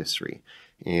like industry.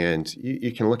 And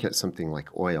you can look at something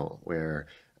like oil, where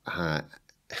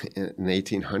in the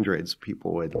 1800s,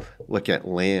 people would look at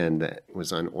land that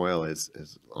was on oil as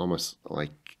almost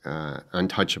like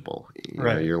untouchable.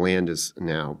 Right. Your land has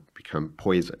now become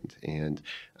poisoned, and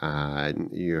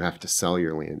you have to sell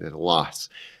your land at a loss.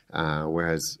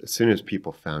 Whereas as soon as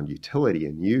people found utility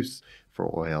and use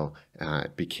for oil,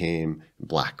 it became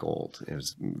black gold. It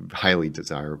was highly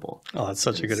desirable. Oh, that's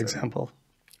such a good example.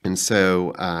 And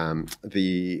so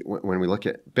when we look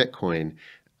at Bitcoin,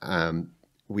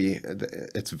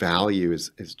 its value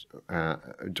is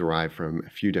derived from a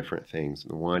few different things.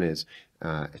 And one is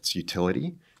its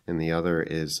utility, and the other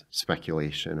is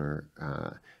speculation, or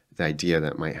the idea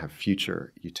that it might have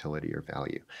future utility or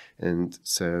value. And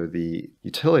so the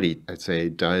utility, I'd say,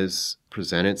 does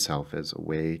present itself as a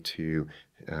way to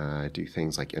do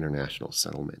things like international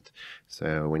settlement.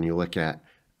 So when you look at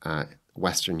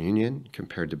Western Union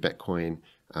compared to Bitcoin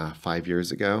 5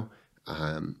 years ago,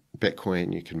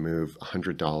 Bitcoin, you can move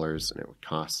 $100 and it would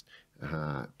cost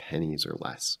pennies or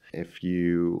less. If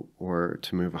you were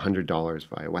to move $100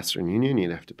 via Western Union,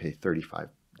 you'd have to pay $35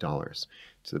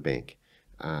 to the bank.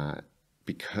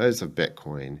 Because of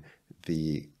Bitcoin,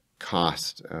 the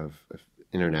cost of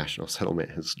international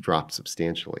settlement has dropped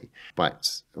substantially.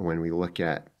 But when we look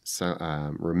at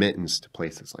remittance to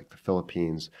places like the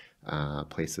Philippines,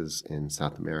 places in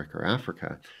South America or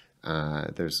Africa,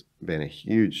 there's been a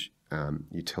huge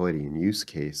utility and use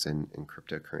case in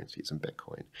cryptocurrencies and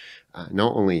Bitcoin,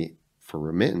 not only for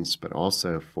remittance, but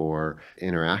also for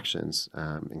interactions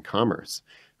in commerce.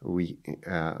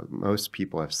 Most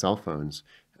people have cell phones,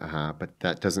 but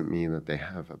that doesn't mean that they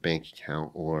have a bank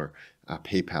account or a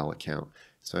PayPal account.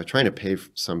 So trying to pay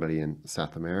somebody in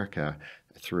South America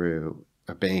through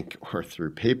a bank or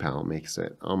through PayPal makes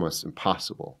it almost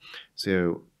impossible.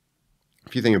 So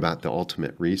if you think about the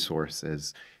ultimate resource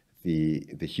as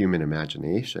the human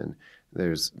imagination,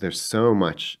 there's so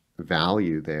much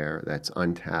value there that's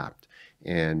untapped.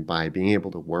 And by being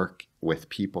able to work with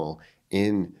people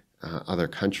in other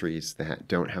countries that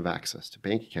don't have access to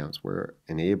bank accounts, we're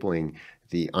enabling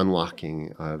the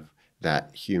unlocking of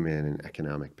that human and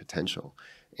economic potential.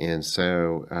 And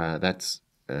so that's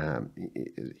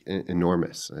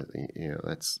enormous.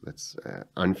 That's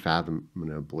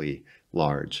unfathomably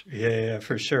large. Yeah,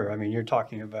 for sure. I mean, you're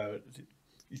talking about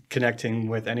connecting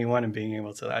with anyone and being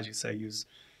able to, as you say, use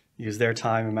their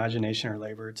time, imagination, or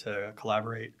labor to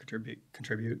collaborate,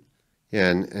 contribute. Yeah,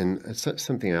 and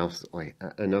something else, like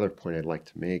another point I'd like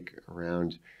to make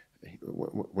around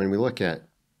when we look at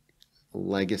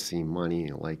legacy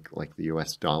money like the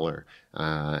US dollar,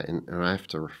 and I have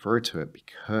to refer to it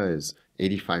because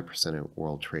 85% of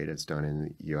world trade is done in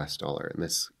the US dollar. And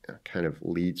this kind of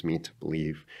leads me to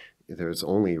believe there's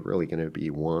only really going to be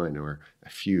one or a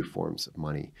few forms of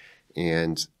money.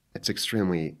 And it's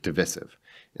extremely divisive.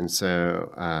 And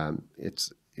so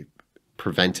it's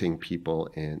preventing people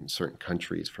in certain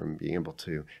countries from being able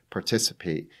to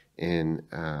participate in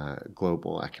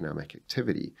global economic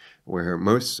activity, where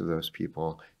most of those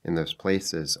people in those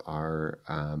places are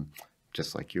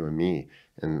just like you and me,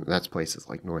 and that's places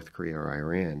like North Korea or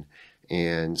Iran.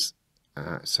 And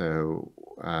so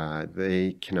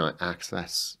they cannot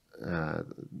access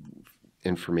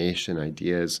information,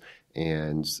 ideas,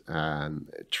 and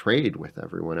trade with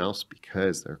everyone else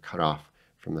because they're cut off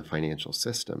from the financial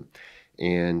system.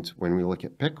 And when we look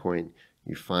at Bitcoin,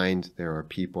 you find there are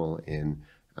people in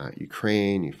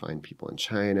Ukraine, you find people in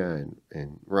China,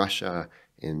 in Russia,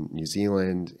 in New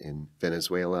Zealand, in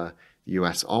Venezuela, the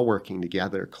US, all working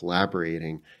together,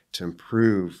 collaborating to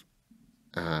improve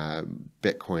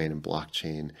Bitcoin and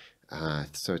blockchain.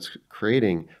 So it's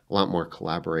creating a lot more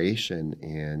collaboration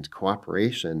and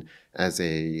cooperation as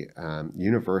a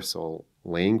universal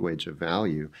language of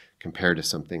value compared to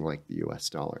something like the US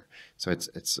dollar. So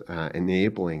it's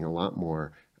enabling a lot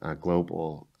more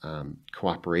global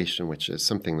cooperation, which is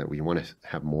something that we want to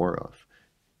have more of.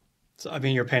 So, I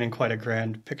mean, you're painting quite a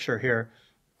grand picture here.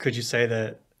 Could you say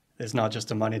that it's not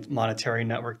just a monetary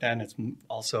network then, it's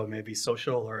also maybe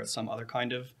social or some other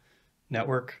kind of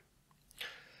network?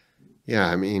 Yeah,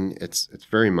 I mean, it's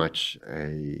very much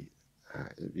a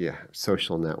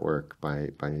social network by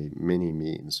many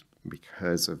means,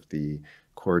 because of the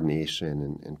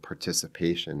coordination and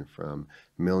participation from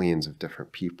millions of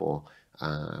different people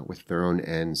with their own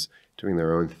ends doing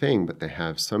their own thing, but they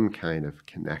have some kind of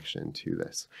connection to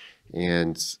this.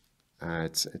 And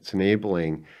it's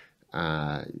enabling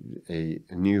a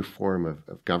new form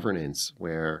of governance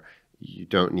where you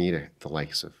don't need the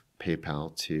likes of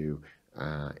PayPal to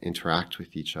interact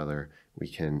with each other. We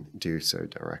can do so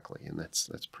directly, and that's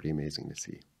pretty amazing to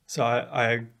see. So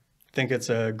I think it's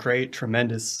a great,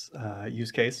 tremendous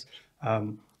use case.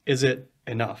 Is it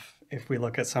enough? If we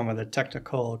look at some of the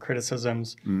technical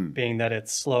criticisms, being that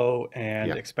it's slow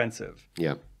and expensive,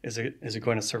 is it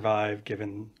going to survive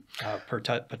given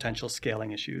potential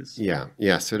scaling issues?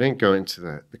 Yeah. So I didn't go into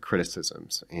the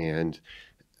criticisms, and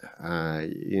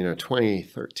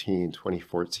 2013,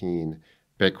 2014,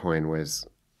 Bitcoin was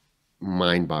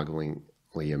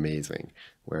mind-bogglingly amazing,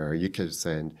 where you could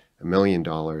send $1 million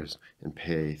and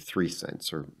pay 3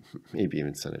 cents, or maybe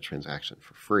even send a transaction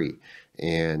for free.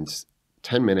 And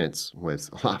 10 minutes was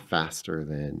a lot faster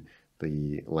than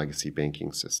the legacy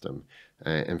banking system.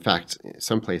 In fact,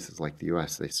 some places like the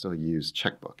US, they still use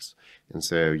checkbooks. And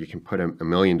so you can put $1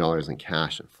 million in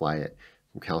cash and fly it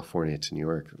from California to New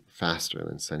York faster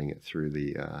than sending it through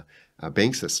the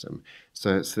bank system.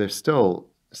 So there's still,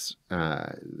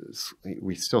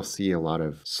 we still see a lot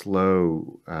of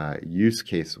slow use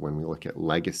cases when we look at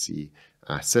legacy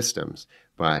systems.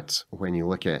 But when you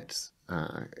look at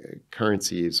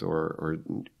currencies or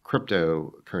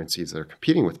cryptocurrencies that are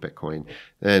competing with Bitcoin,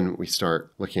 then we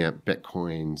start looking at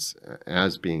Bitcoins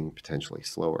as being potentially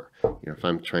slower. If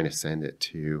I'm trying to send it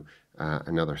to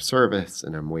another service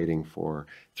and I'm waiting for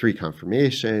 3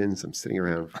 confirmations, I'm sitting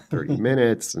around for 30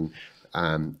 minutes, and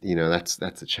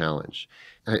that's a challenge.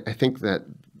 I think that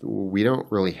we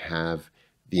don't really have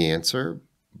the answer.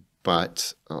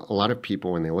 But a lot of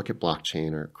people, when they look at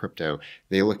blockchain or crypto,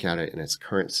 they look at it in its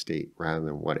current state rather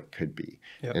than what it could be.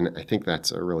 Yep. And I think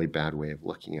that's a really bad way of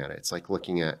looking at it. It's like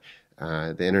looking at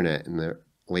the internet in the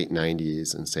late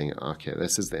 90s and saying, okay,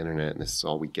 this is the internet and this is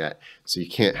all we get. So you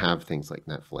can't have things like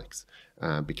Netflix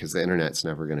because the internet's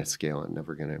never going to scale and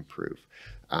never going to improve.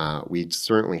 We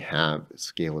certainly have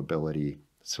scalability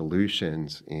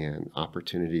solutions and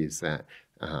opportunities that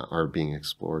are being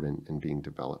explored and being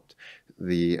developed.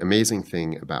 The amazing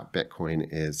thing about Bitcoin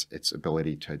is its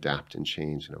ability to adapt and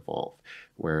change and evolve,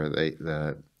 where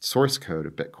the source code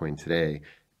of Bitcoin today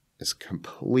is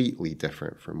completely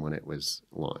different from when it was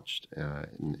launched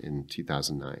in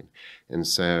 2009. And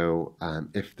so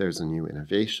if there's a new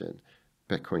innovation,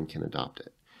 Bitcoin can adopt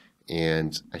it.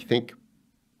 And I think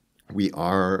we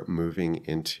are moving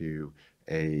into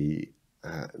a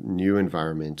new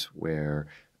environment where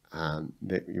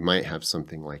that you might have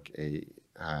something like a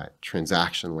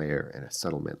transaction layer and a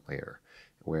settlement layer,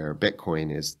 where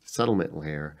Bitcoin is the settlement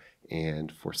layer,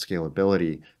 and for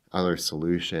scalability, other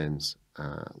solutions,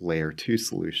 layer 2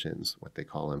 solutions, what they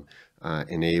call them,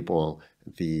 enable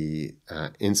the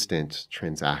instant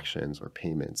transactions or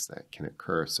payments that can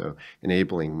occur, so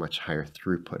enabling much higher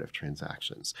throughput of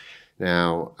transactions.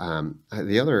 Now,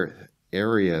 the other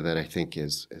area that I think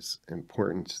is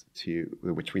important to,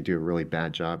 which we do a really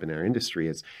bad job in our industry,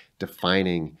 is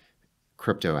defining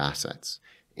crypto assets.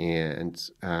 And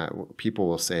people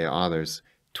will say, oh, there's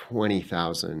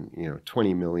 20,000,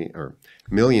 20 million or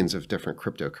millions of different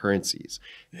cryptocurrencies.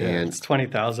 Yeah, and it's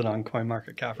 20,000 on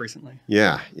CoinMarketCap recently.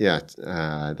 Yeah.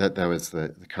 That was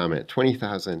the comment.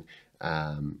 20,000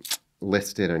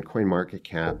 listed on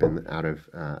CoinMarketCap, and out of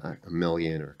a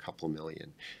million or a couple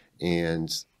million.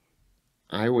 And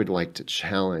I would like to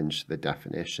challenge the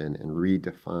definition and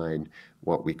redefine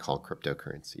what we call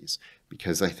cryptocurrencies,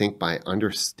 because I think by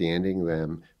understanding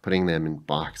them, putting them in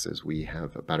boxes, we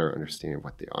have a better understanding of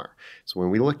what they are. So when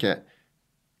we look at,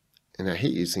 and I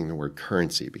hate using the word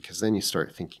currency because then you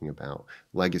start thinking about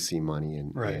legacy money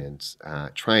and, right,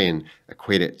 and try and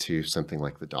equate it to something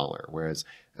like the dollar, whereas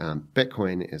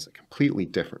Bitcoin is a completely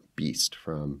different beast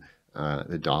from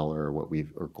the dollar,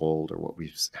 or gold, or what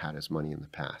we've had as money in the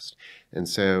past. And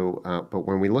so, but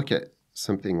when we look at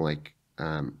something like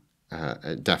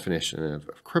a definition of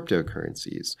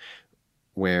cryptocurrencies,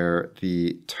 where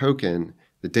the token,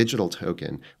 the digital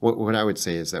token, what I would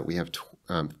say is that we have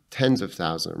tens of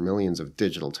thousands or millions of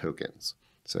digital tokens.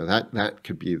 So that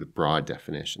could be the broad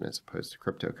definition as opposed to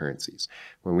cryptocurrencies.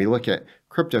 When we look at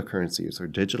cryptocurrencies, or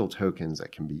digital tokens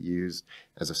that can be used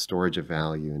as a storage of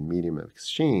value and medium of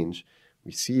exchange,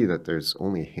 we see that there's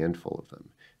only a handful of them.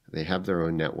 They have their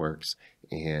own networks,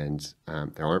 and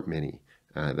there aren't many.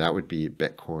 That would be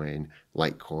Bitcoin,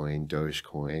 Litecoin,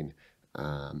 Dogecoin,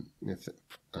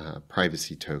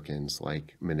 privacy tokens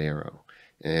like Monero.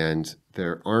 And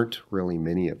there aren't really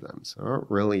many of them. So there aren't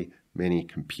really many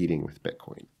competing with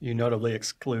Bitcoin. You notably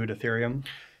exclude Ethereum?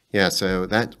 Yeah, so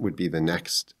that would be the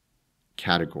next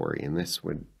category, and this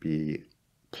would be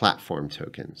platform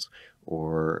tokens,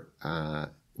 or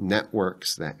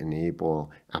networks that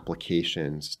enable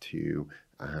applications to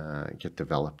get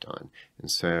developed on. And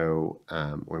so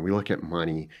when we look at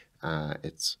money,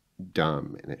 it's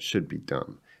dumb, and it should be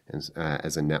dumb as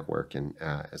a network and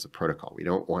as a protocol. We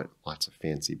don't want lots of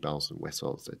fancy bells and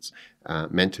whistles. It's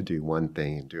meant to do one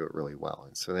thing and do it really well.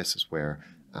 And so this is where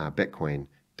Bitcoin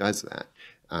does that.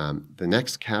 The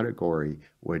next category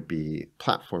would be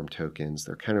platform tokens.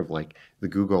 They're kind of like the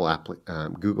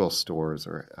Google stores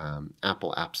or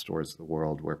Apple app stores of the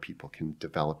world, where people can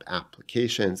develop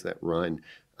applications that run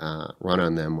run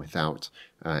on them without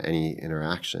any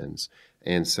interactions.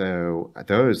 And so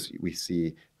those we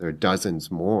see there are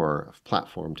dozens more of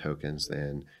platform tokens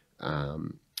than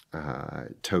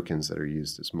tokens that are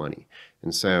used as money.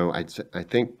 And so I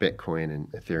think Bitcoin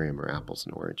and Ethereum are apples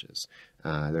and oranges.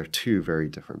 They're two very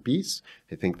different beasts.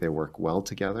 I think they work well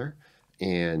together.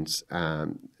 And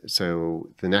so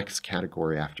the next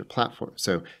category after platform,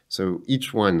 so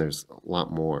each one there's a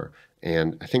lot more.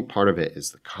 And I think part of it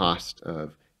is the cost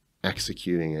of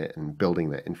executing it and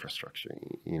building that infrastructure.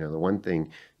 You know, the one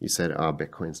thing you said, oh,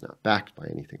 Bitcoin's not backed by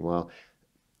anything. Well,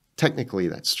 technically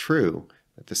that's true.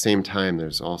 At the same time,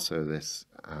 there's also this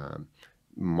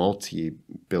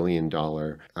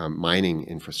multi-billion-dollar mining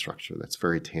infrastructure that's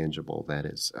very tangible that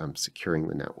is securing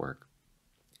the network.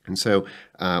 And so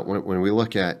when we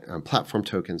look at platform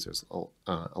tokens, there's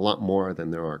a lot more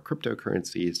than there are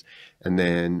cryptocurrencies. And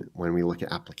then when we look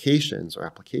at applications or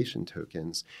application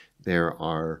tokens, there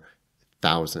are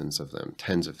thousands of them,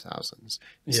 tens of thousands.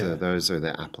 Yeah. So those are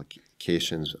the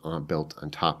applications built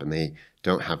on top, and they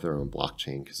don't have their own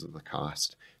blockchain because of the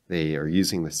cost. They are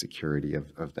using the security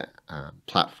of the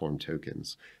platform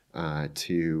tokens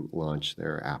to launch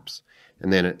their apps.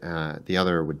 And then the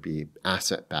other would be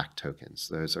asset-backed tokens.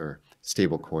 Those are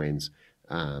stable coins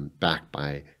backed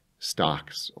by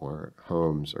stocks or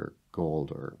homes or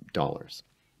gold or dollars.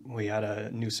 We had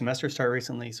a new semester start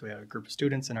recently, so we had a group of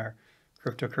students in our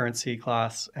cryptocurrency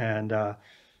class. And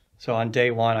so on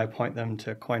day one, I point them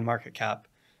to CoinMarketCap.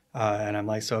 And I'm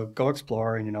like, so go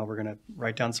explore, and we're gonna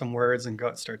write down some words and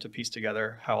start to piece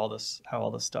together how all this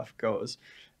stuff goes.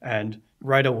 And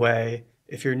right away,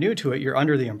 if you're new to it, you're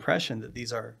under the impression that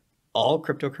these are all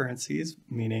cryptocurrencies,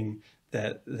 meaning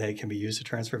that they can be used to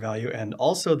transfer value, and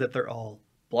also that they're all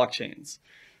blockchains.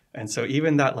 And so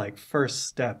even that first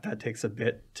step, that takes a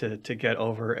bit to get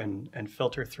over and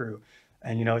filter through.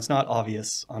 And it's not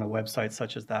obvious on a website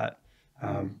such as that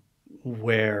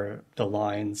where the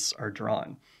lines are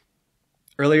drawn.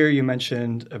 Earlier, you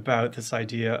mentioned about this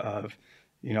idea of,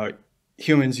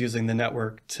 humans using the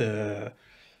network to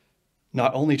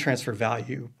not only transfer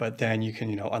value, but then you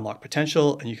can, unlock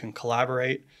potential and you can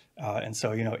collaborate. And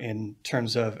so, in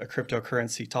terms of a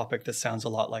cryptocurrency topic, this sounds a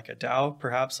lot like a DAO,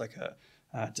 perhaps like a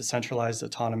decentralized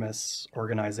autonomous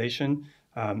organization.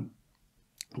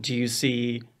 Do you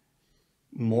see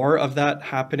more of that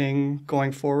happening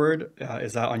going forward?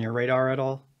 Is that on your radar at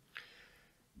all?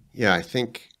 Yeah, I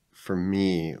think for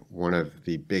me, one of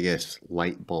the biggest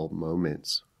light bulb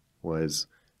moments was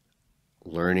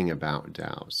learning about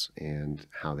DAOs and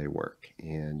how they work.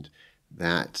 And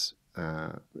that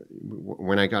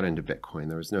when I got into Bitcoin,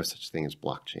 there was no such thing as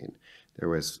blockchain. There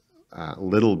was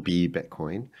little b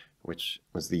Bitcoin, which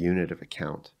was the unit of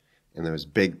account. And there was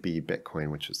big B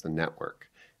Bitcoin, which was the network.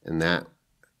 And that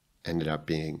ended up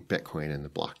being Bitcoin and the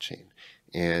blockchain.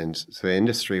 And so the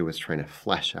industry was trying to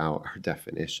flesh out our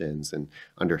definitions and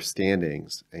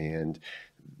understandings. And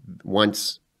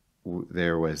once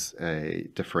there was a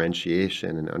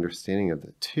differentiation and understanding of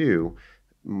the two,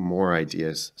 more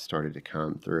ideas started to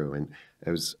come through. And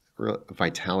it was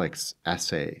Vitalik's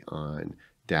essay on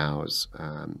DAOs.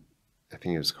 I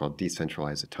think it was called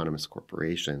Decentralized Autonomous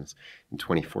Corporations in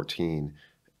 2014,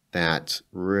 that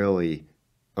really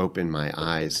opened my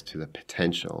eyes to the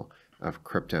potential of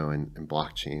crypto and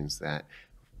blockchains that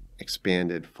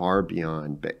expanded far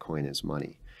beyond Bitcoin as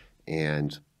money,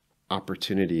 and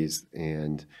opportunities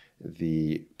and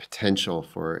the potential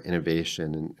for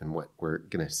innovation and what we're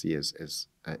going to see is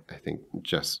I think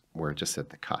we're just at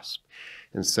the cusp.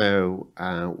 And so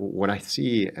what I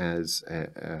see as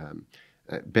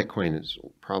Bitcoin is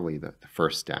probably the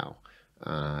first DAO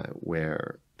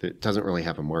where it doesn't really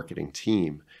have a marketing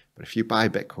team, but if you buy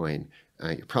Bitcoin,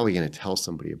 you're probably going to tell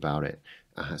somebody about it.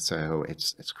 So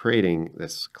it's creating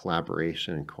this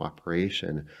collaboration and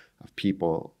cooperation of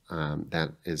people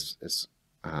that is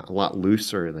a lot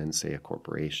looser than, say, a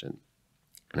corporation.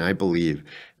 And I believe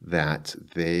that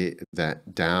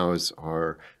DAOs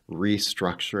are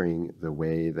restructuring the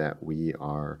way that we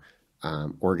are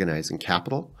organizing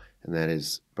capital, and that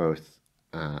is both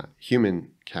human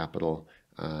capital,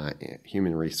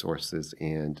 human resources,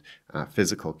 and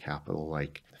physical capital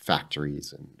like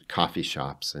factories and coffee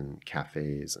shops and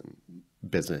cafes and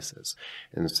businesses.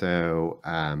 And so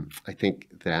I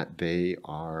think that they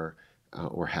are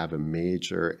or have a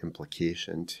major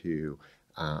implication to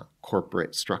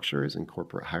corporate structures and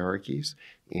corporate hierarchies.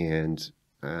 And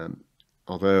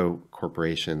although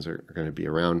corporations are going to be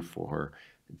around for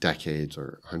decades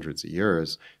or hundreds of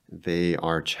years, they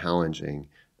are challenging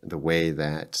the way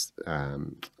that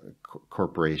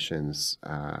corporations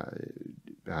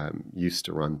used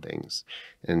to run things.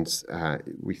 And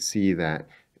we see that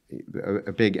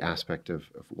a big aspect of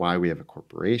why we have a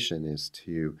corporation is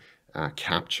to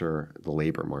capture the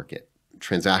labor market.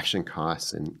 Transaction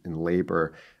costs and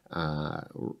labor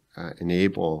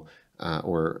enable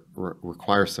or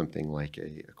require something like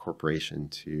a corporation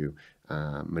to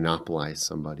monopolize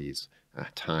somebody's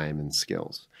time and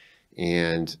skills.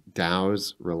 And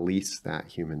DAOs release that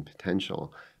human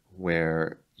potential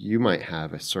where you might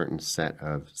have a certain set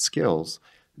of skills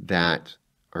that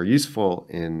are useful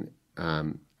in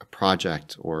a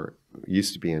project or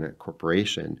used to be in a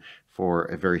corporation for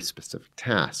a very specific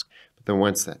task. But then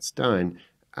once that's done,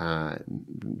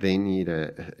 they need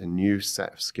a new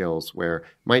set of skills where it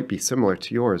might be similar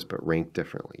to yours, but ranked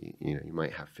differently. You know, you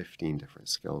might have 15 different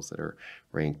skills that are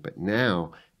ranked, but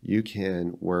now you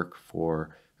can work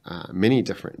for many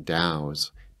different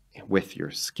DAOs with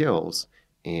your skills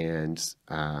and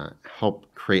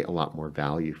help create a lot more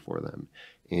value for them.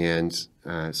 And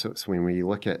so when we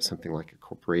look at something like a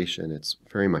corporation, it's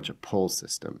very much a pull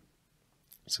system.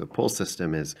 So the pull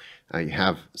system is you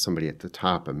have somebody at the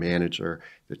top, a manager,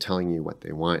 they're telling you what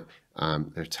they want.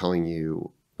 They're telling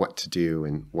you what to do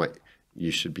and what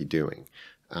you should be doing.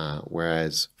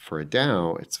 Whereas for a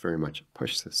DAO, it's very much a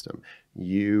push system.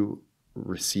 You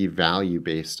receive value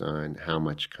based on how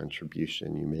much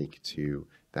contribution you make to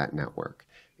that network.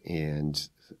 And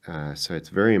so it's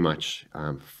very much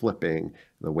flipping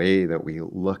the way that we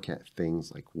look at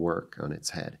things like work on its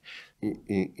head.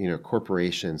 You know,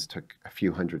 corporations took a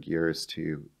few hundred years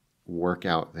to work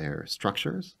out their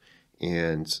structures,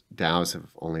 and DAOs have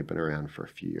only been around for a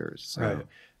few years. So Right.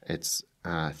 it's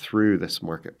through this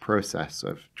market process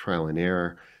of trial and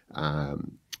error,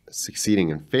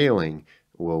 succeeding and failing,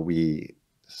 will we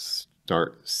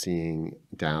start seeing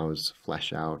DAOs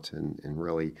flesh out and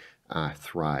really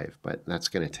thrive. But that's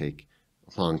going to take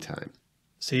a long time.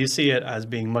 So you see it as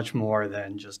being much more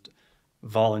than just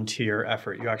volunteer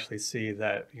effort. You actually see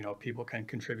that, you know, people can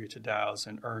contribute to DAOs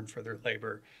and earn for their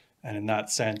labor. And in that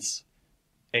sense,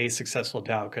 a successful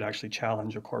DAO could actually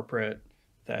challenge a corporate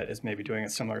that is maybe doing a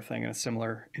similar thing in a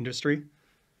similar industry.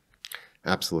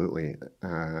 Absolutely.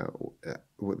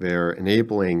 They're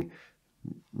enabling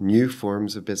new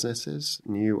forms of businesses,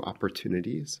 new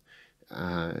opportunities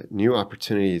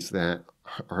that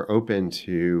are open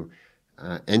to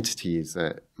entities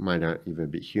that might not even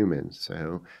be human.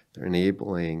 So they're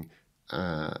enabling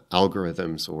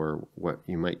algorithms, or what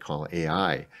you might call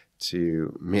AI,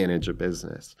 to manage a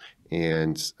business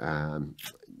and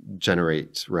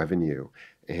generate revenue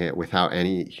without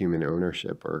any human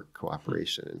ownership or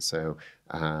cooperation. And so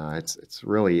it's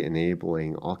really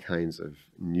enabling all kinds of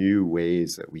new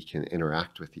ways that we can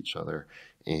interact with each other.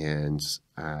 And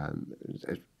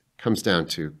it comes down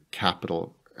to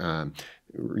capital,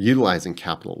 utilizing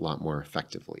capital a lot more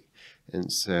effectively.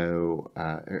 And so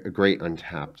a great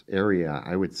untapped area,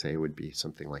 I would say, would be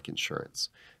something like insurance,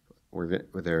 where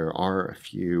there are a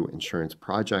few insurance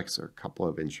projects or a couple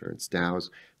of insurance DAOs,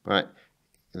 but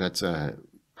that's a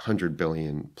 $100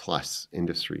 billion plus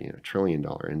industry, $1 trillion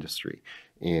industry.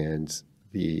 And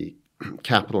the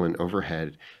capital and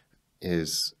overhead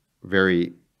is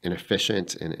very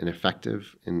inefficient and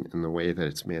ineffective in the way that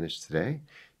it's managed today.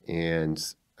 And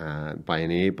by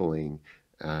enabling,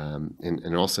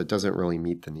 and also it doesn't really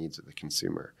meet the needs of the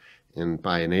consumer. And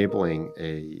by enabling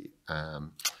a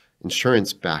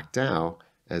insurance-backed DAO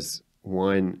as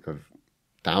one of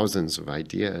thousands of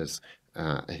ideas,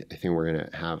 I think we're going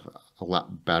to have a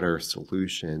lot better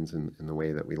solutions in the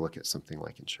way that we look at something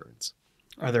like insurance.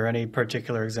 Are there any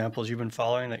particular examples you've been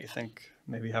following that you think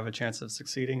maybe have a chance of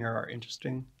succeeding or are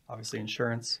interesting? Obviously,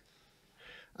 insurance.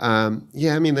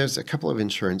 Yeah, I mean, there's a couple of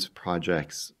insurance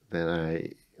projects that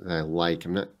I like.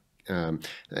 I'm not,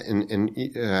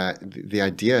 the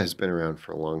idea has been around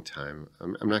for a long time.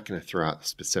 I'm not going to throw out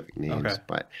specific names, Okay.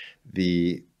 but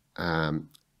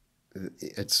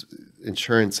it's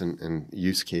insurance and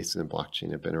use cases in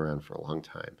blockchain have been around for a long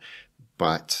time,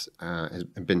 but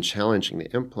have been challenging to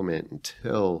implement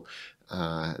until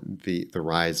the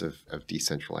rise of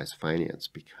decentralized finance,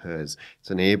 because it's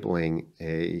enabling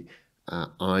a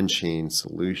on-chain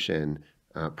solution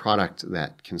product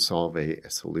that can solve a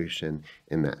solution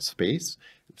in that space.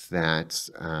 That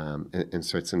and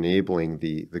so it's enabling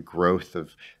the growth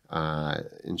of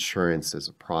insurance as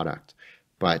a product,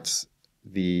 but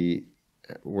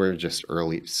we're just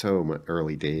early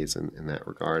days in that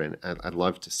regard, and I'd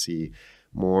love to see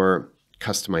more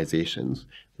customizations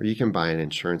where you can buy an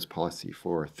insurance policy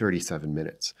for 37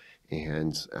 minutes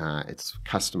and it's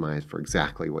customized for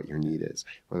exactly what your need is,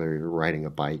 whether you're riding a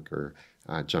bike or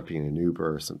jumping in an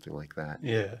Uber or something like that.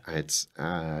 Yeah. It's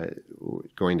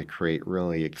going to create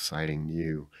really exciting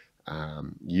new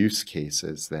use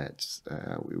cases that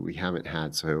we haven't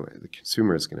had. So the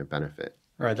consumer is going to benefit.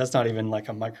 Right. That's not even like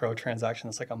a micro transaction.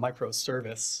 It's like a micro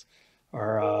service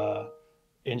or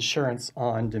insurance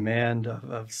on demand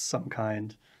of some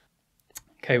kind.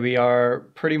 Okay, we are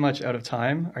pretty much out of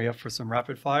time. Are you up for some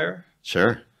rapid fire?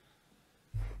 Sure.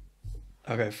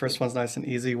 Okay, first one's nice and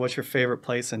easy. What's your favorite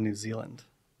place in New Zealand?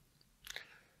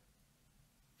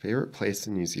 Favorite place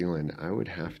in New Zealand, I would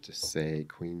have to say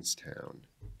Queenstown,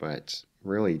 but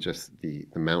really just the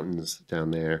mountains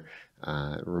down there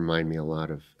remind me a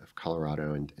lot of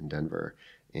Colorado and Denver,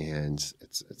 and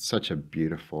it's such a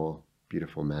beautiful,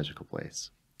 beautiful, magical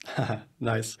place.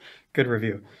 Nice, good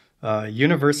review.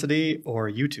 University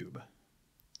or YouTube?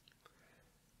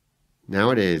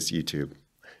 Nowadays, YouTube.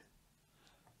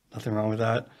 Nothing wrong with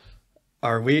that.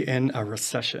 Are we in a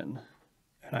recession?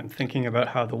 And I'm thinking about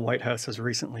how the White House has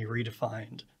recently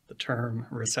redefined the term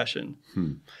recession.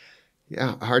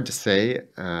 Yeah, hard to say.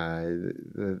 I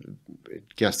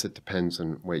guess it depends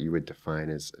on what you would define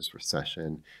as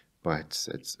recession, but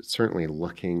it's certainly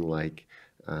looking like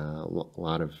a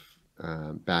lot of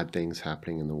bad things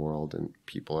happening in the world, and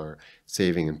people are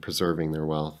saving and preserving their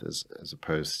wealth as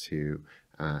opposed to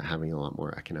having a lot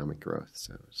more economic growth.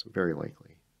 So very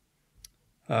likely.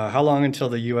 How long until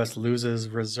the U.S. loses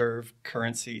reserve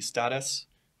currency status?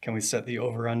 Can we set the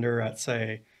over-under at,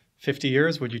 say, 50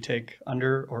 years? Would you take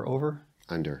under or over?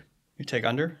 Under. You take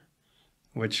under,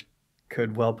 which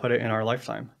could well put it in our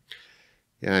lifetime.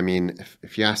 Yeah, I mean,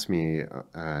 if you asked me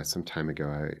some time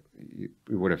ago,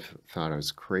 we would have thought I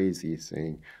was crazy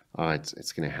saying, oh,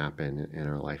 it's going to happen in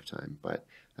our lifetime. But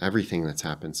everything that's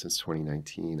happened since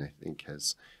 2019, I think,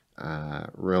 has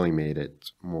really made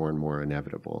it more and more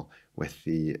inevitable with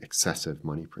the excessive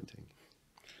money printing.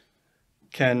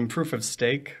 Can proof of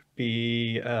stake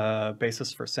be a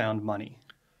basis for sound money?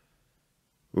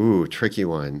 Ooh, tricky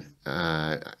one.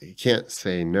 You can't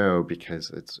say no because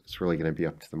it's really going to be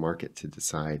up to the market to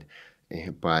decide.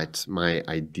 But my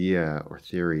idea or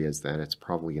theory is that it's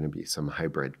probably going to be some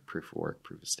hybrid proof of work,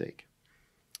 proof of stake.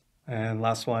 And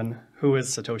last one, who is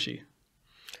Satoshi?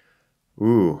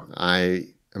 Ooh,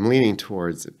 I'm leaning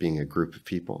towards it being a group of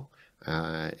people,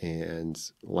 and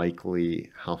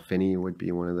likely Hal Finney would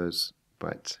be one of those,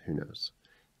 but who knows?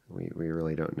 We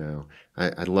really don't know.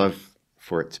 I'd love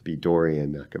for it to be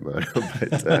Dorian Nakamoto,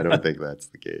 but I don't think that's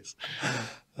the case.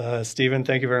 Stephen,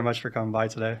 thank you very much for coming by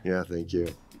today. Yeah, thank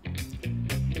you.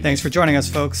 Thanks for joining us,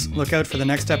 folks. Look out for the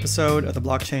next episode of the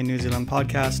Blockchain New Zealand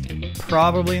podcast,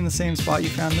 probably in the same spot you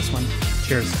found this one.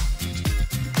 Cheers.